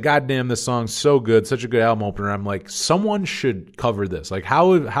 I'm just like, God damn, this song's so good, such a good album opener. I'm like, someone should cover this. Like,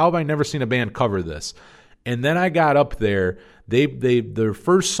 how have I never seen a band cover this? And then I got up there. Their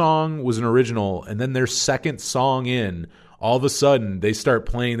first song was an original, and then their second song in, all of a sudden they start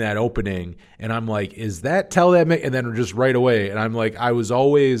playing that opening, and I'm like, is that Tell That Mick? And then just right away, and I'm like,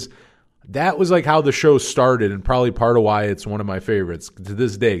 that was like how the show started, and probably part of why it's one of my favorites to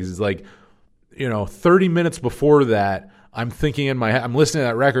this day. Because it's like, 30 minutes before that, I'm thinking in my head, I'm listening to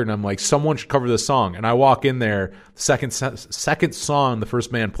that record, and I'm like, someone should cover this song. And I walk in there, second song the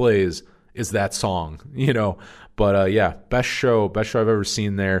first band plays is that song, But best show I've ever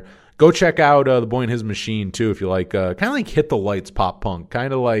seen there. Go check out The Boy and His Machine too if you like. Kind of like Hit the Lights pop punk.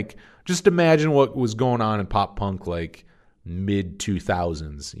 Kind of like just imagine what was going on in pop punk like mid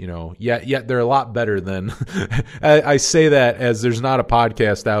 2000s. Yet they're a lot better than. I say that as there's not a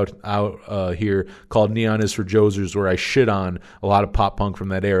podcast out here called Neon Is for Josers where I shit on a lot of pop punk from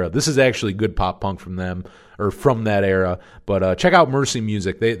that era. This is actually good pop punk from them. Or from that era, but check out Mercy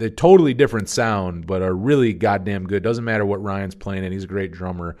Music. They totally different sound, but are really goddamn good. Doesn't matter what Ryan's playing, and he's a great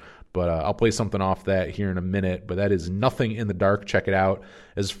drummer. But I'll play something off that here in a minute. But that is Nothing in the Dark. Check it out.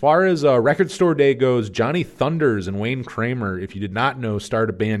 As far as Record Store Day goes, Johnny Thunders and Wayne Kramer, if you did not know,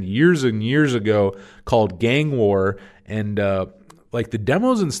 started a band years and years ago called Gang War, and like the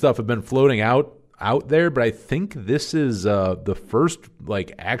demos and stuff have been floating out there. But I think this is the first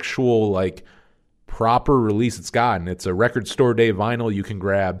like actual like proper release it's gotten. It's a Record Store Day vinyl you can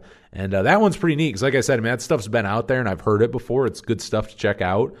grab, and that one's pretty neat because like I said, that stuff's been out there and I've heard it before. It's good stuff to check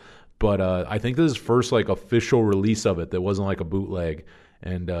out, but I think this is first like official release of it that wasn't like a bootleg.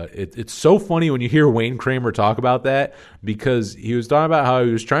 And it's so funny when you hear Wayne Kramer talk about that, because he was talking about how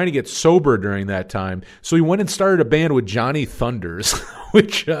he was trying to get sober during that time, so he went and started a band with Johnny Thunders,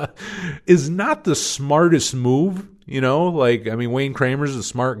 which is not the smartest move, Wayne Kramer's a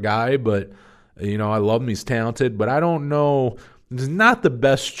smart guy, but I love him. He's talented, but I don't know. It's not the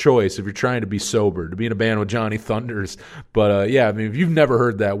best choice if you're trying to be sober, to be in a band with Johnny Thunders. But, if you've never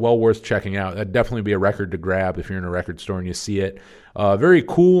heard that, well worth checking out. That'd definitely be a record to grab if you're in a record store and you see it. Very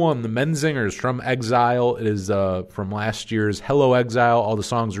cool on the Menzingers from Exile. It is from last year's Hello Exile. All the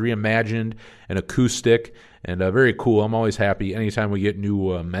songs reimagined and acoustic, and very cool. I'm always happy anytime we get new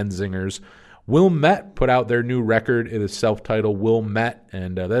Menzingers. Wilmette put out their new record. It is self-titled Wilmette,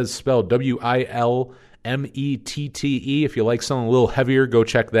 and that is spelled Wilmette. If you like something a little heavier, go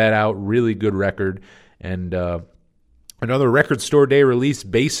check that out. Really good record. And another Record Store Day release,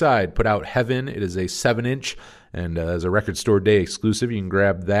 Bayside put out Heaven. It is a 7-inch, and as a Record Store Day exclusive, you can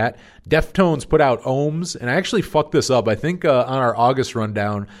grab that. Deftones put out Ohms, and I actually fucked this up. I think on our August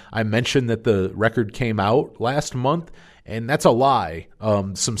rundown, I mentioned that the record came out last month, and that's a lie.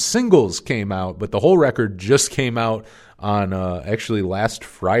 Some singles came out, but the whole record just came out on actually last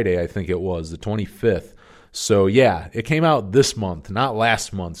Friday, I think it was, the 25th. So, yeah, it came out this month, not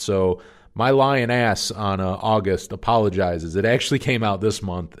last month. So my lying ass on August apologizes. It actually came out this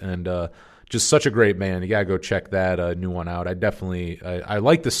month, and just such a great band. You got to go check that new one out. I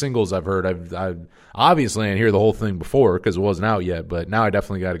like the singles I've heard. I've obviously didn't hear the whole thing before because it wasn't out yet, but now I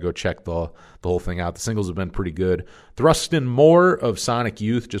definitely got to go check the whole thing out. The singles have been pretty good. Thrustin Moore of Sonic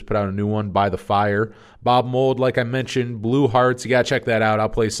Youth just put out a new one, By the Fire. Bob Mould, like I mentioned, Blue Hearts. You got to check that out. I'll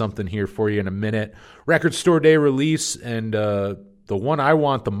play something here for you in a minute. Record Store Day release, and the one I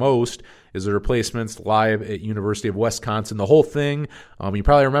want the most is the Replacements live at University of Wisconsin. The whole thing, you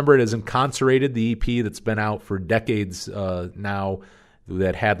probably remember it as Incarcerated, the EP that's been out for decades now,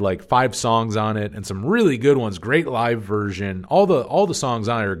 that had like 5 songs on it and some really good ones. Great live version. All the songs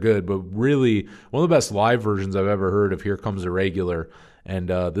on it are good, but really one of the best live versions I've ever heard of Here Comes a Regular. And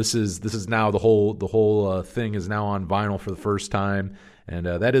this is now the whole thing is now on vinyl for the first time. And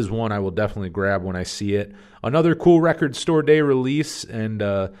that is one I will definitely grab when I see it. Another cool Record Store Day release, and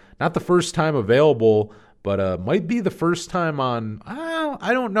not the first time available, but might be the first time on,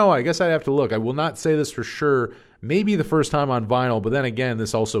 I don't know. I guess I'd have to look. I will not say this for sure. Maybe the first time on vinyl, but then again,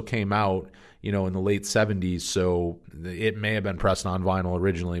 this also came out, in the late 70s, so it may have been pressed on vinyl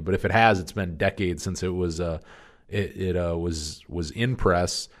originally, but if it has, it's been decades since it was was in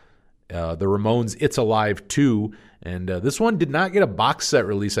press. The Ramones' It's Alive 2, and this one did not get a box set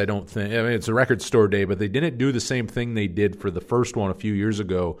release, I don't think. I mean, it's a record store day, but they didn't do the same thing they did for the first one a few years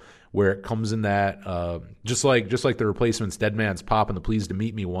ago, where it comes in that, just like the Replacements' Dead Man's Pop and the Pleased to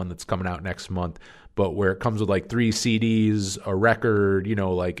Meet Me one that's coming out next month, but where it comes with like 3 CDs, a record,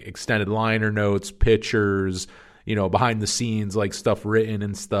 like extended liner notes, pictures, behind the scenes, like stuff written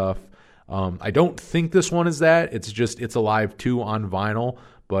and stuff. I don't think this one is that. It's just It's Alive 2 on vinyl.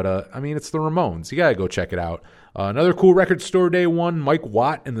 But, I mean, it's the Ramones. You got to go check it out. Another cool record store day one, Mike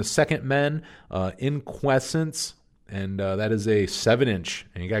Watt and the Second Men, Inquescence. And that is a 7-inch.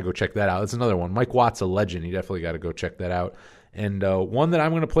 And you got to go check that out. That's another one. Mike Watt's a legend. You definitely got to go check that out. And one that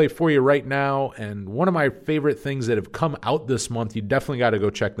I'm going to play for you right now, and one of my favorite things that have come out this month, you definitely got to go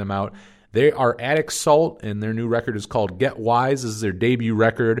check them out. They are Attic Salt, and their new record is called Get Wise. This is their debut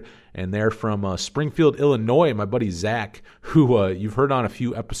record, and they're from Springfield, Illinois. My buddy Zach, who you've heard on a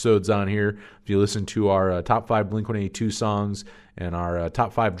few episodes on here, if you listen to our top 5 Blink-182 songs and our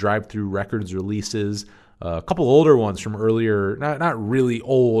top 5 drive-through records releases, a couple older ones from earlier, not really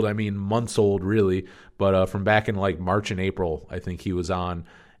old, I mean months old really, but from back in like March and April, I think he was on.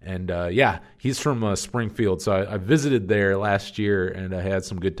 And yeah, he's from Springfield, so I visited there last year, and I had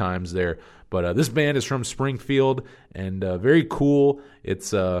some good times there. But this band is from Springfield, and very cool. It's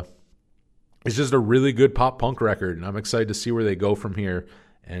just a really good pop punk record, and I'm excited to see where they go from here.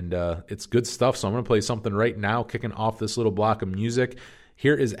 And it's good stuff, so I'm going to play something right now, kicking off this little block of music.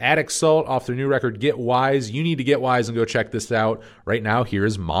 Here is Attic Salt off their new record, Get Wise. You need to get wise and go check this out. Right now, here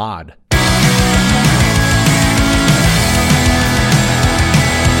is Mod.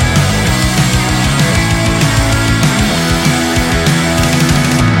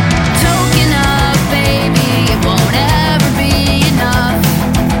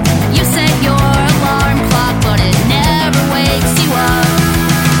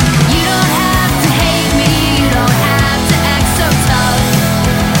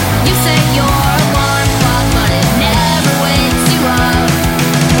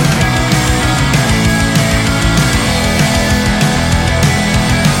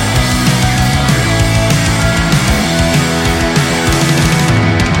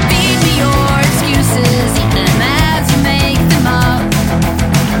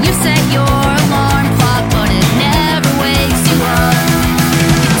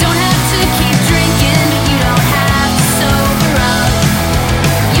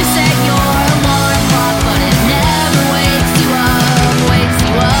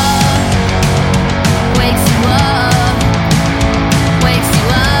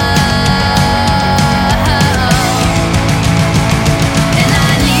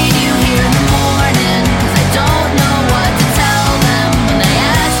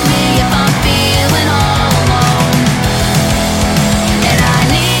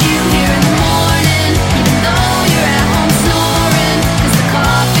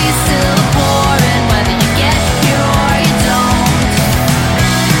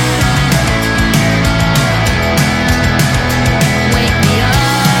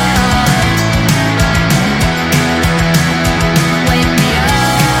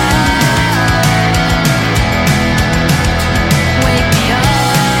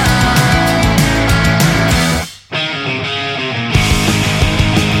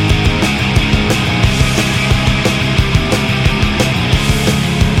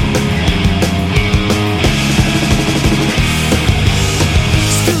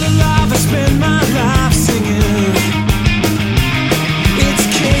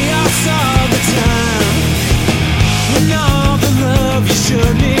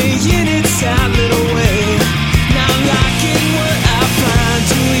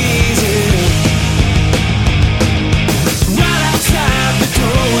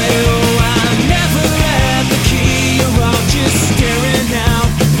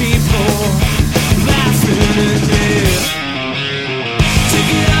 Take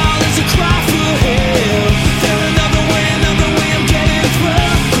it all as a cry for help.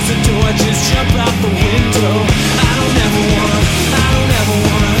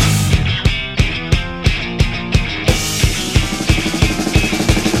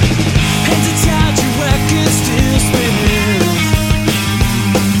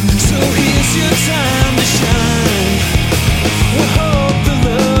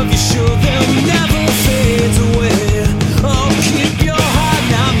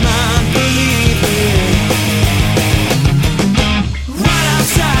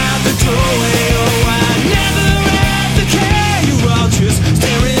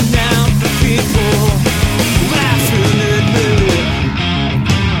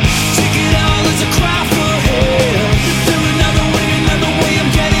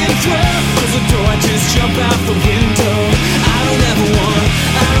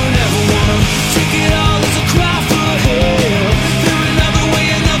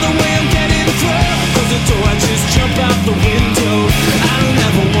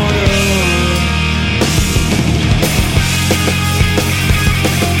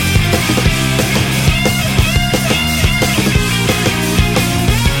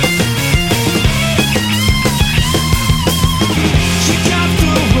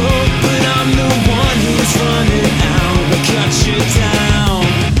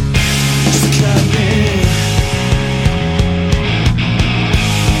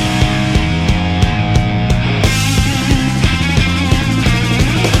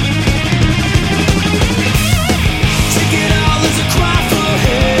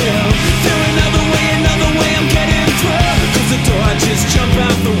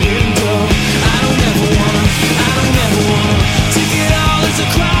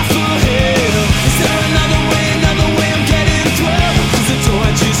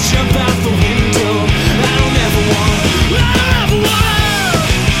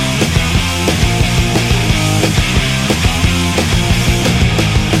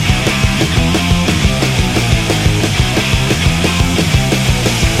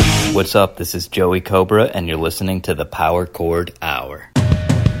 what's up? This is Joey Cobra, and you're listening to the Power Chord Hour.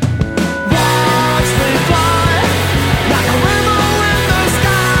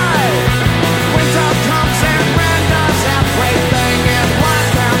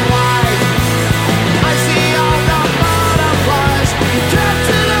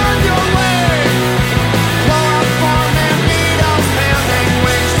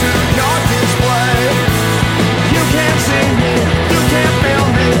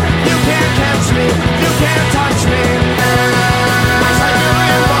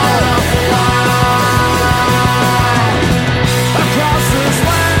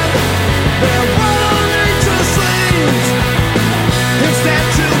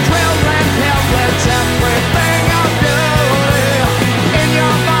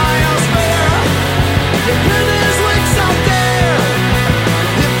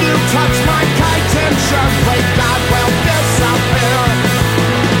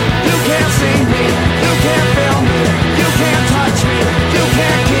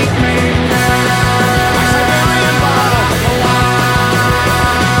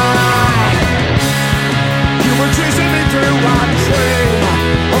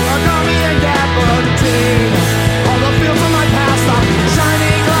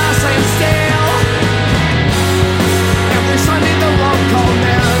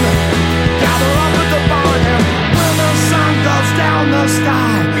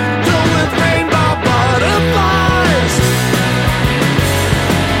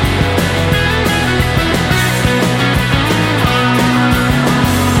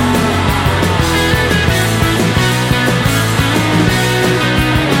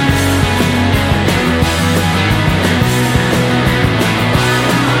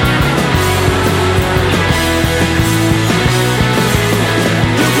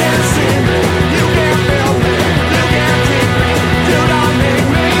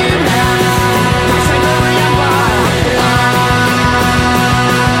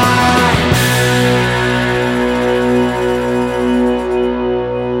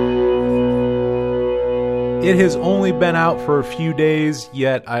 It has only been out for a few days,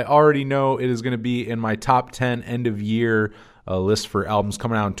 yet I already know it is going to be in my top 10 end of year list for albums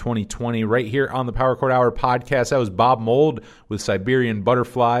coming out in 2020 right here on the Power Chord Hour podcast. That was Bob Mould with Siberian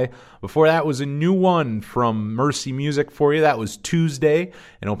Butterfly. Before that was a new one from Mercy Music for you. That was Tuesday.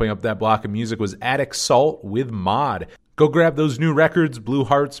 And opening up that block of music was Attic Salt with Mod. Go grab those new records, Blue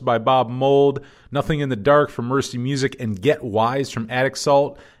Hearts by Bob Mould, Nothing in the Dark from Mercy Music, and Get Wise from Attic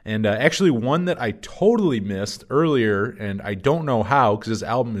Salt. And actually one that I totally missed earlier, and I don't know how because this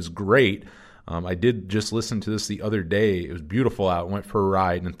album is great. I did just listen to this the other day. It was beautiful out. Went for a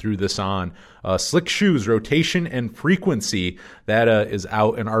ride and threw this on. Slick Shoes, Rotation and Frequency. That is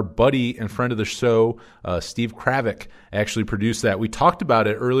out. And our buddy and friend of the show, Steve Kravick, actually produced that. We talked about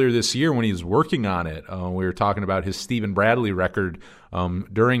it earlier this year when he was working on it. We were talking about his Stephen Bradley record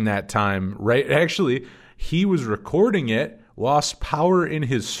during that time. Right? Actually, he was recording it, lost power in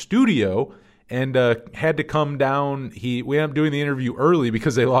his studio, and had to come down. We ended up doing the interview early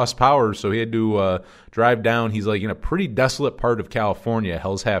because they lost power, so he had to drive down. He's like in a pretty desolate part of California.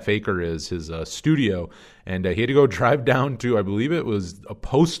 Hell's Half Acre is his studio, and he had to go drive down to, I believe it was a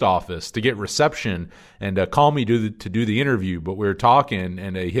post office to get reception and call me to do the interview. But we were talking,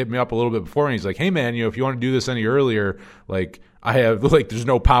 and he hit me up a little bit before, and he's like, "Hey man, if you want to do this any earlier, there's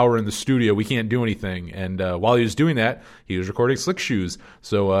no power in the studio. We can't do anything." And while he was doing that, he was recording Slick Shoes.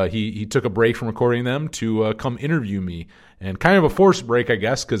 So he took a break from recording them to come interview me. And kind of a forced break, I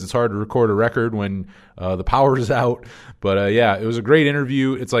guess, because it's hard to record a record when the power is out. But yeah, it was a great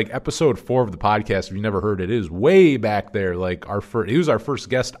interview. It's like episode 4 of the podcast. If you never heard it, it is way back there. He was our first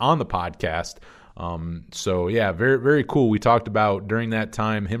guest on the podcast. So yeah, very, very cool. We talked about during that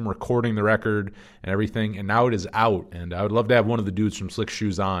time him recording the record and everything, and now it is out, and I would love to have one of the dudes from Slick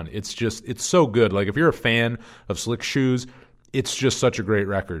Shoes on. It's so good. Like, if you're a fan of Slick Shoes, it's just such a great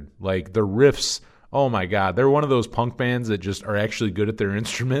record. Like, the riffs, oh my God, they're one of those punk bands that just are actually good at their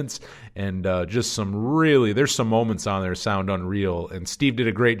instruments, and there's some moments on there that sound unreal, and Steve did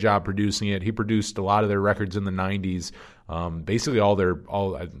a great job producing it. He produced a lot of their records in the 90s, basically all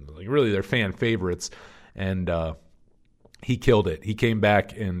their fan favorites, and he killed it. He came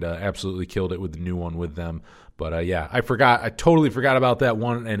back and absolutely killed it with the new one with them. But yeah, I totally forgot about that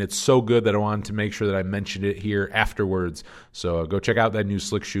one, and it's so good that I wanted to make sure that I mentioned it here afterwards. So go check out that new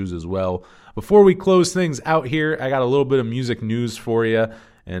Slick Shoes as well. Before we close things out here, I got a little bit of music news for you.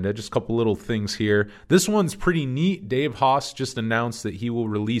 And just a couple little things here. This one's pretty neat. Dave Haas just announced that he will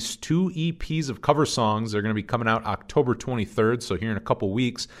release 2 EPs of cover songs. They're going to be coming out October 23rd, so here in a couple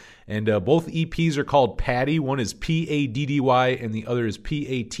weeks. And both EPs are called Paddy. One is P-A-D-D-Y and the other is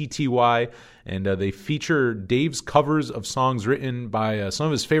P-A-T-T-Y. And they feature Dave's covers of songs written by some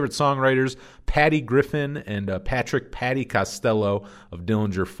of his favorite songwriters, Patty Griffin and Patrick Patty Costello of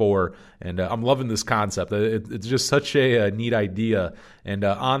Dillinger 4. And I'm loving this concept. It's just such a neat idea. And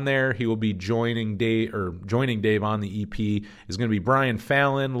on there, he will be joining Dave on the EP is going to be Brian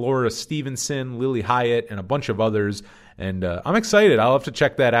Fallon, Laura Stevenson, Lily Hyatt, and a bunch of others. And I'm excited. I'll have to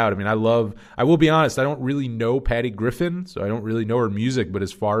check that out. I mean, I will be honest, I don't really know Patty Griffin, so I don't really know her music, but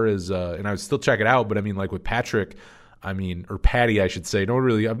as far as, and I would still check it out, but I mean, like with Patrick, or Patty, I should say, I've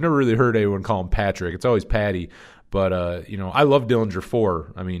never really heard anyone call him Patrick. It's always Patty. But, I love Dillinger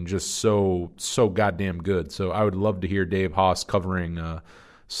 4. I mean, just so goddamn good. So I would love to hear Dave Haas covering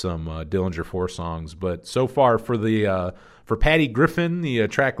some Dillinger 4 songs. But so far for Patty Griffin, the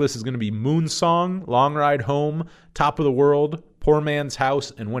track list is going to be Moon Song, Long Ride Home, Top of the World, Poor Man's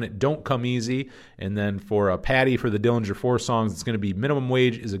House, and When It Don't Come Easy. And then for Patty, for the Dillinger 4 songs, it's going to be Minimum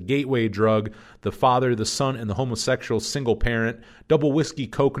Wage is a Gateway Drug, The Father, the Son, and the Homosexual Single Parent, Double Whiskey,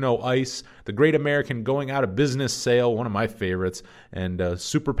 Coke, No Ice, The Great American Going Out of Business Sale, one of my favorites, and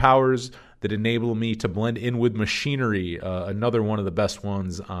Superpowers that Enable Me to Blend In with Machinery, another one of the best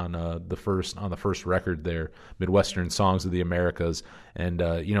ones on the first record there, Midwestern Songs of the Americas. And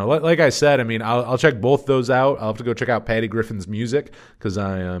like I said, I mean, I'll check both those out. I'll have to go check out Patty Griffin's music because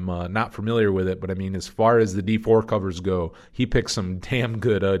I am not familiar with it. But I mean, as far as the D4 covers go, he picks some damn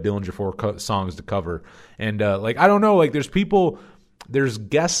good Dillinger 4 songs to cover. And I don't know, like there's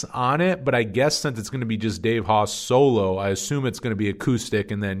guests on it, but I guess since it's going to be just Dave Haas solo, I assume it's going to be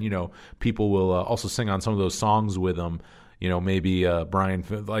acoustic, and then, people will also sing on some of those songs with him. Maybe Brian,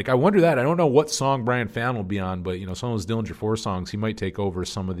 I wonder that. I don't know what song Brian Fallon will be on, but, some of those Dillinger 4 songs, he might take over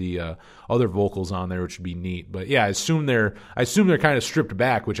some of the other vocals on there, which would be neat. But yeah, I assume they're kind of stripped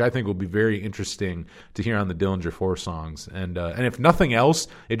back, which I think will be very interesting to hear on the Dillinger 4 songs. And if nothing else,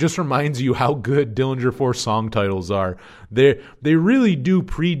 it just reminds you how good Dillinger 4 song titles are. They really do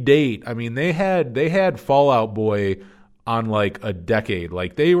predate. I mean, they had Fall Out Boy on like a decade.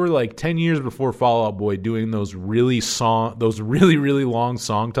 Like they were like 10 years before Fall Out Boy doing those really, really long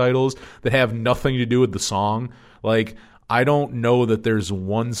song titles that have nothing to do with the song. Like I don't know that there's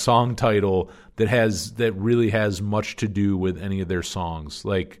one song title that really has much to do with any of their songs.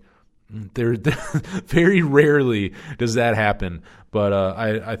 Like there very rarely does that happen. But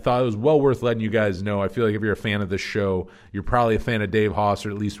I thought it was well worth letting you guys know. I feel like if you're a fan of this show, you're probably a fan of Dave Haas or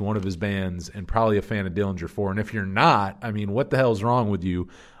at least one of his bands, and probably a fan of Dillinger 4. And if you're not, I mean, what the hell's wrong with you?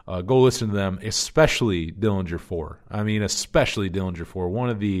 Go listen to them, especially Dillinger 4. I mean, especially Dillinger 4, one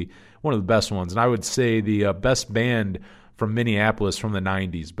of the best ones. And I would say the best band from Minneapolis from the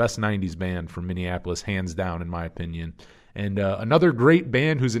 90s, best 90s band from Minneapolis, hands down, in my opinion. And another great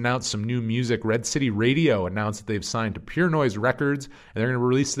band who's announced some new music, Red City Radio, announced that they've signed to Pure Noise Records, and they're going to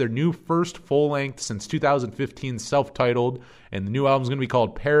release their new first full-length since 2015, self-titled, and the new album's going to be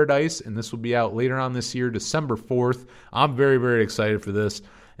called Paradise, and this will be out later on this year, December 4th. I'm very, very excited for this.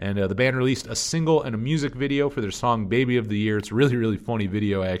 And the band released a single and a music video for their song Baby of the Year. It's a really, really funny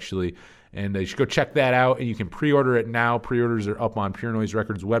video, actually. And you should go check that out, and you can pre-order it now. Pre-orders are up on Pure Noise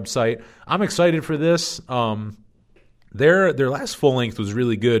Records' website. I'm excited for this. Their last full length was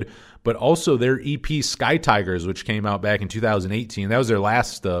really good, but also their EP Sky Tigers, which came out back in 2018, that was their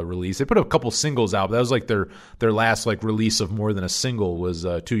last release. They put a couple singles out, but that was like their last release of more than a single was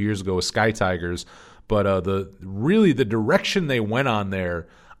 2 years ago with Sky Tigers. But the direction they went on there,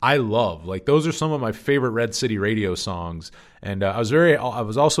 I love. Like those are some of my favorite Red City Radio songs. And I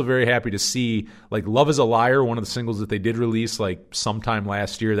was also very happy to see like Love is a Liar, one of the singles that they did release like sometime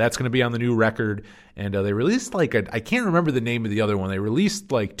last year. That's going to be on the new record. And they released I can't remember the name of the other one. They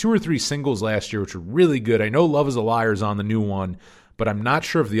released like 2 or 3 singles last year, which were really good. I know Love is a Liar is on the new one, but I'm not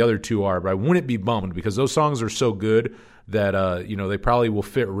sure if the other two are. But I wouldn't be bummed because those songs are so good that they probably will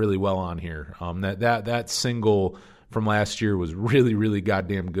fit really well on here. That single from last year was really, really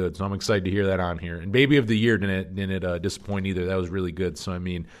goddamn good. So I'm excited to hear that on here. And Baby of the Year didn't disappoint either. That was really good. So, I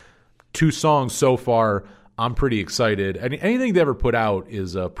mean, 2 songs so far, I'm pretty excited. Anything they ever put out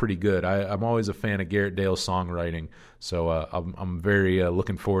is pretty good. I'm always a fan of Garrett Dale's songwriting. So I'm very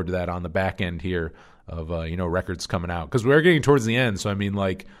looking forward to that on the back end here of, records coming out. Because we're getting towards the end. So, I mean,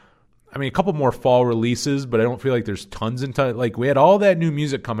 a couple more fall releases, but I don't feel like there's tons and tons. Like, we had all that new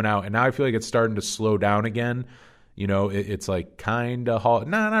music coming out, and now I feel like it's starting to slow down again. It's like kind of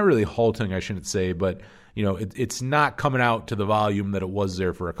not really halting, I shouldn't say, but it's not coming out to the volume that it was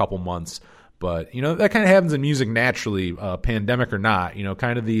there for a couple months. But, that kind of happens in music naturally, pandemic or not.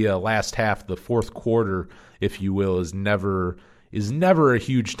 Kind of the last half, the fourth quarter, if you will, is never a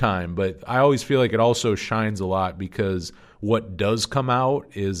huge time. But I always feel like it also shines a lot because what does come out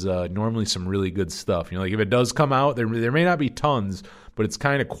is normally some really good stuff. Like if it does come out, there may not be tons, but it's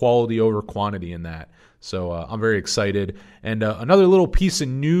kind of quality over quantity in that. So I'm very excited. And another little piece of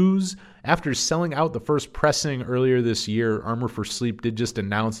news, after selling out the first pressing earlier this year, Armor for Sleep did just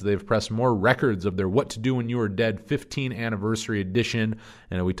announce that they've pressed more records of their What to Do When You Are Dead 15th anniversary edition.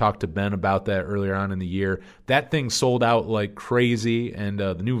 And we talked to Ben about that earlier on in the year. That thing sold out like crazy. And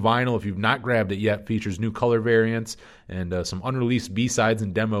the new vinyl, if you've not grabbed it yet, features new color variants and some unreleased B-sides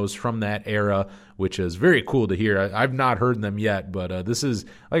and demos from that era, which is very cool to hear. I've not heard them yet, but this is,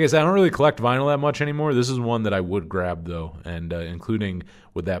 like I said, I don't really collect vinyl that much anymore. This is one that I would grab, though, and including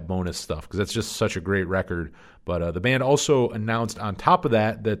with that bonus stuff, because that's just such a great record. But the band also announced on top of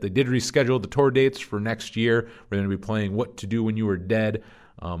that they did reschedule the tour dates for next year. We're going to be playing What to Do When You Were Dead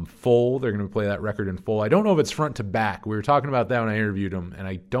full. They're going to play that record in full. I don't know if it's front to back. We were talking about that when I interviewed him, and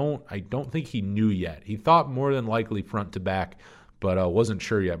I don't think he knew yet. He thought more than likely front to back, but wasn't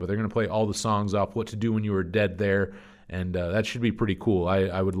sure yet. But they're going to play all the songs off What to Do When You Were Dead there, and that should be pretty cool.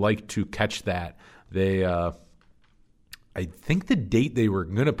 I would like to catch that. I think the date they were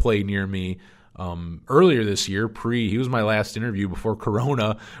going to play near me earlier this year, he was my last interview before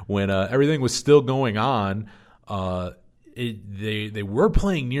Corona, when everything was still going on. They were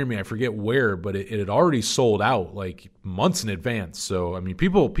playing near me. I forget where, but it had already sold out like months in advance. So, I mean,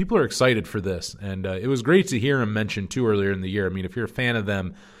 people are excited for this. And it was great to hear him mention, too, earlier in the year. I mean, if you're a fan of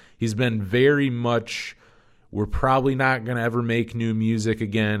them, he's been very much, we're probably not going to ever make new music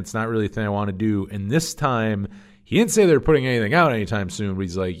again. It's not really a thing I want to do. And this time, he didn't say they're putting anything out anytime soon, but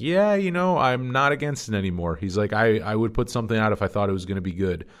he's like, yeah, I'm not against it anymore. He's like, I would put something out if I thought it was going to be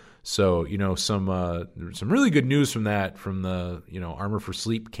good. So, some really good news from the, Armor for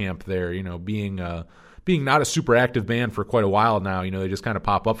Sleep camp there, being not a super active band for quite a while now. They just kind of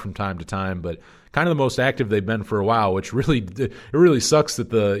pop up from time to time, but kind of the most active they've been for a while, which it really sucks that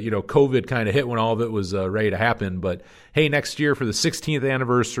the, COVID kind of hit when all of it was ready to happen. But hey, next year for the 16th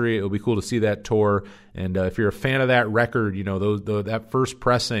anniversary, it'll be cool to see that tour. And if you're a fan of that record, that first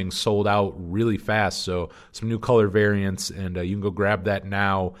pressing sold out really fast. So some new color variants, and you can go grab that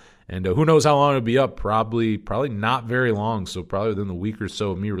now. And who knows how long it'll be up? Probably not very long. So probably within the week or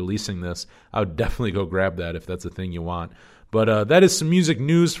so of me releasing this, I would definitely go grab that if that's a thing you want. But that is some music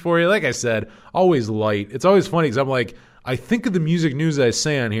news for you. Like I said, always light. It's always funny because I'm like, I think of the music news that I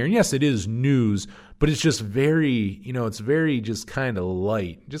say on here, and yes, it is news, but it's just very, it's very just kind of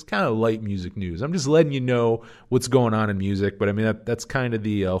light music news. I'm just letting you know what's going on in music. But I mean, that's kind of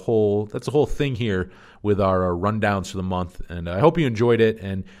the whole thing here with our rundowns for the month. And I hope you enjoyed it.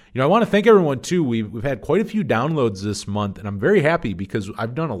 And, I want to thank everyone too. We've had quite a few downloads this month, and I'm very happy because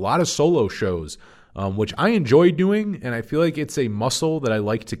I've done a lot of solo shows, which I enjoy doing. And I feel like it's a muscle that I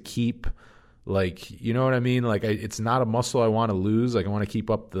like to keep. Like, you know what I mean? Like, it's not a muscle I want to lose. Like, I want to keep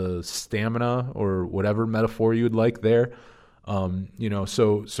up the stamina or whatever metaphor you would like there.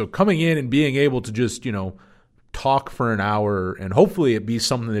 So coming in and being able to just, talk for an hour and hopefully it be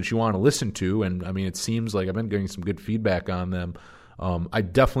something that you want to listen to. And I mean, it seems like I've been getting some good feedback on them. I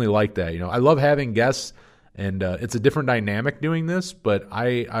definitely like that. I love having guests, and it's a different dynamic doing this, but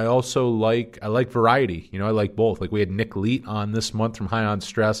I also like variety. I like both. Like we had Nick Leet on this month from High on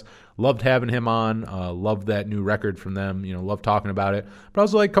Stress. Loved having him on. Loved that new record from them. Loved talking about it. But I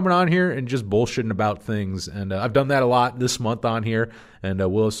also like coming on here and just bullshitting about things. And I've done that a lot this month on here. And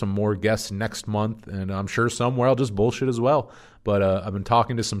we'll have some more guests next month. And I'm sure somewhere I'll just bullshit as well. But I've been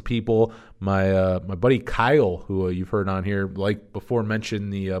talking to some people. My buddy Kyle, who you've heard on here, like before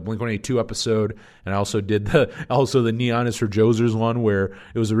mentioned the Blink-182 episode, and I also did the Neon is for Josers one, where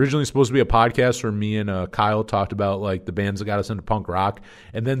it was originally supposed to be a podcast where me and Kyle talked about like the bands that got us into punk rock,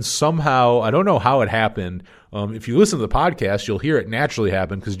 and then somehow, I don't know how it happened. If you listen to the podcast, you'll hear it naturally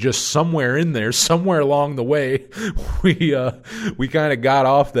happen because just somewhere in there, somewhere along the way, we kind of got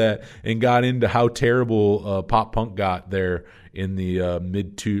off that and got into how terrible pop punk got there in the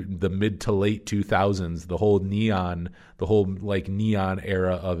mid to late 2000s, the whole neon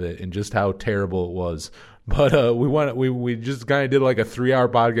era of it, and just how terrible it was. But we just kind of did like a 3-hour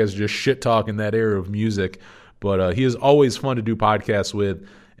podcast just shit talking that era of music. But he is always fun to do podcasts with.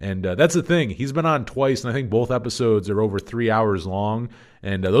 And that's the thing. He's been on twice, and I think both episodes are over 3 hours long.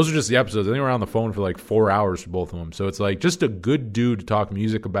 And those are just the episodes. I think we're on the phone for like 4 hours for both of them. So it's like just a good dude to talk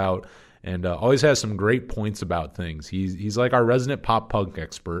music about. and always has some great points about things. He's like our resident pop punk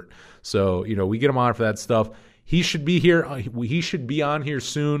expert. So, we get him on for that stuff. He should be here. He should be on here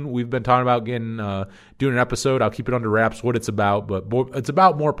soon. We've been talking about doing an episode. I'll keep it under wraps what it's about, but it's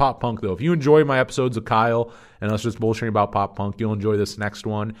about more pop punk though. If you enjoy my episodes of Kyle and us just bullshitting about pop punk, you'll enjoy this next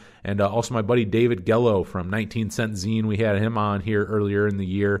one. And also my buddy David Gello from 19 Cent Zine. We had him on here earlier in the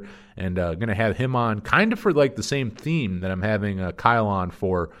year, and going to have him on kind of for like the same theme that I'm having Kyle on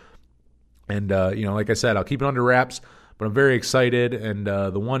for. And like I said, I'll keep it under wraps. But I'm very excited, and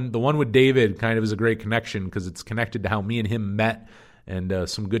the one with David kind of is a great connection because it's connected to how me and him met, and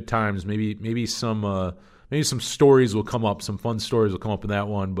some good times. Maybe some stories will come up, some fun stories will come up in that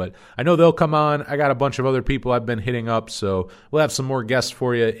one. But I know they'll come on. I got a bunch of other people I've been hitting up, so we'll have some more guests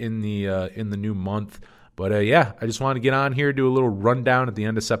for you in the new month. But I just wanted to get on here, do a little rundown at the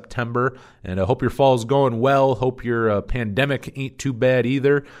end of September, and I hope your fall's going well. Hope your pandemic ain't too bad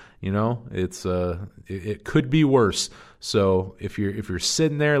either. It's it could be worse. So if you're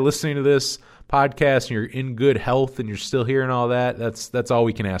sitting there listening to this podcast and you're in good health and you're still hearing all that, that's all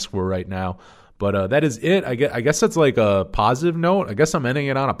we can ask for right now. But that is it. I guess that's like a positive note. I guess I'm ending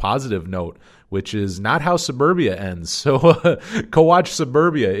it on a positive note, which is not how Suburbia ends. So go watch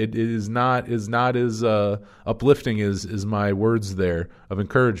Suburbia. It is not as uplifting as my words there of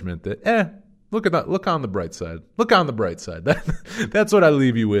encouragement. That look on the bright side. Look on the bright side. That's what I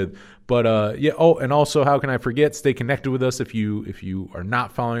leave you with. But Oh, and also, how can I forget? Stay connected with us if you are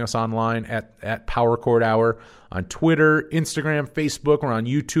not following us online at Power Chord Hour on Twitter, Instagram, Facebook. We're on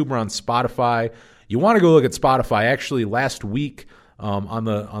YouTube. We're on Spotify. You want to go look at Spotify. Actually, last week on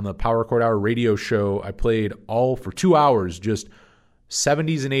the Power Chord Hour radio show, I played all for 2 hours just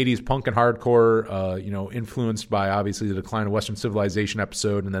 70s and 80s punk and hardcore, influenced by obviously the Decline of Western Civilization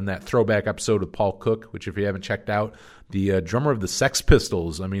episode, and then that throwback episode with Paul Cook, which if you haven't checked out, the drummer of the Sex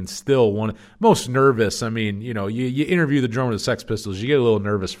Pistols. I mean, still one most nervous. I mean, you interview the drummer of the Sex Pistols, you get a little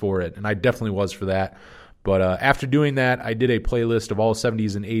nervous for it, and I definitely was for that. But after doing that, I did a playlist of all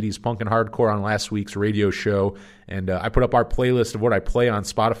 70s and 80s punk and hardcore on last week's radio show, and I put up our playlist of what I play on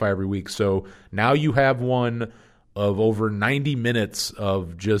Spotify every week. So now you have one of over 90 minutes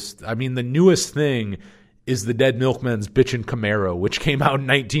of the newest thing is the Dead Milkmen's Bitchin' Camaro, which came out in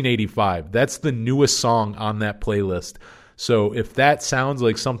 1985. That's the newest song on that playlist. So if that sounds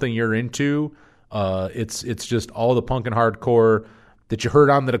like something you're into, it's just all the punk and hardcore that you heard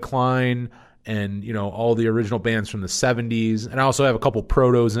on The Decline, and all the original bands from the 70s. And I also have a couple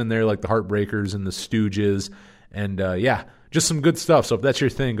protos in there like the Heartbreakers and the Stooges, and just some good stuff. So if that's your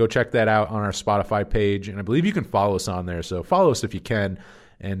thing, go check that out on our Spotify page. And I believe you can follow us on there. So follow us if you can.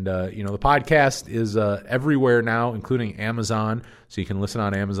 And, the podcast is everywhere now, including Amazon. So you can listen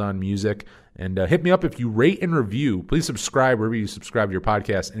on Amazon Music. And hit me up if you rate and review. Please subscribe wherever you subscribe to your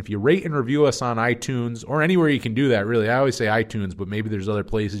podcast. And if you rate and review us on iTunes or anywhere you can do that, really. I always say iTunes, but maybe there's other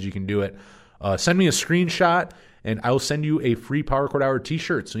places you can do it. Send me a screenshot, and I'll send you a free Power Chord Hour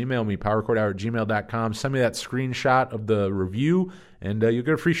t-shirt. So email me, powerchordhour@gmail.com. Send me that screenshot of the review, and you'll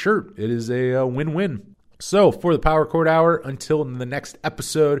get a free shirt. It is a win-win. So for the Power Chord Hour, until the next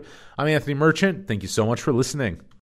episode, I'm Anthony Merchant. Thank you so much for listening.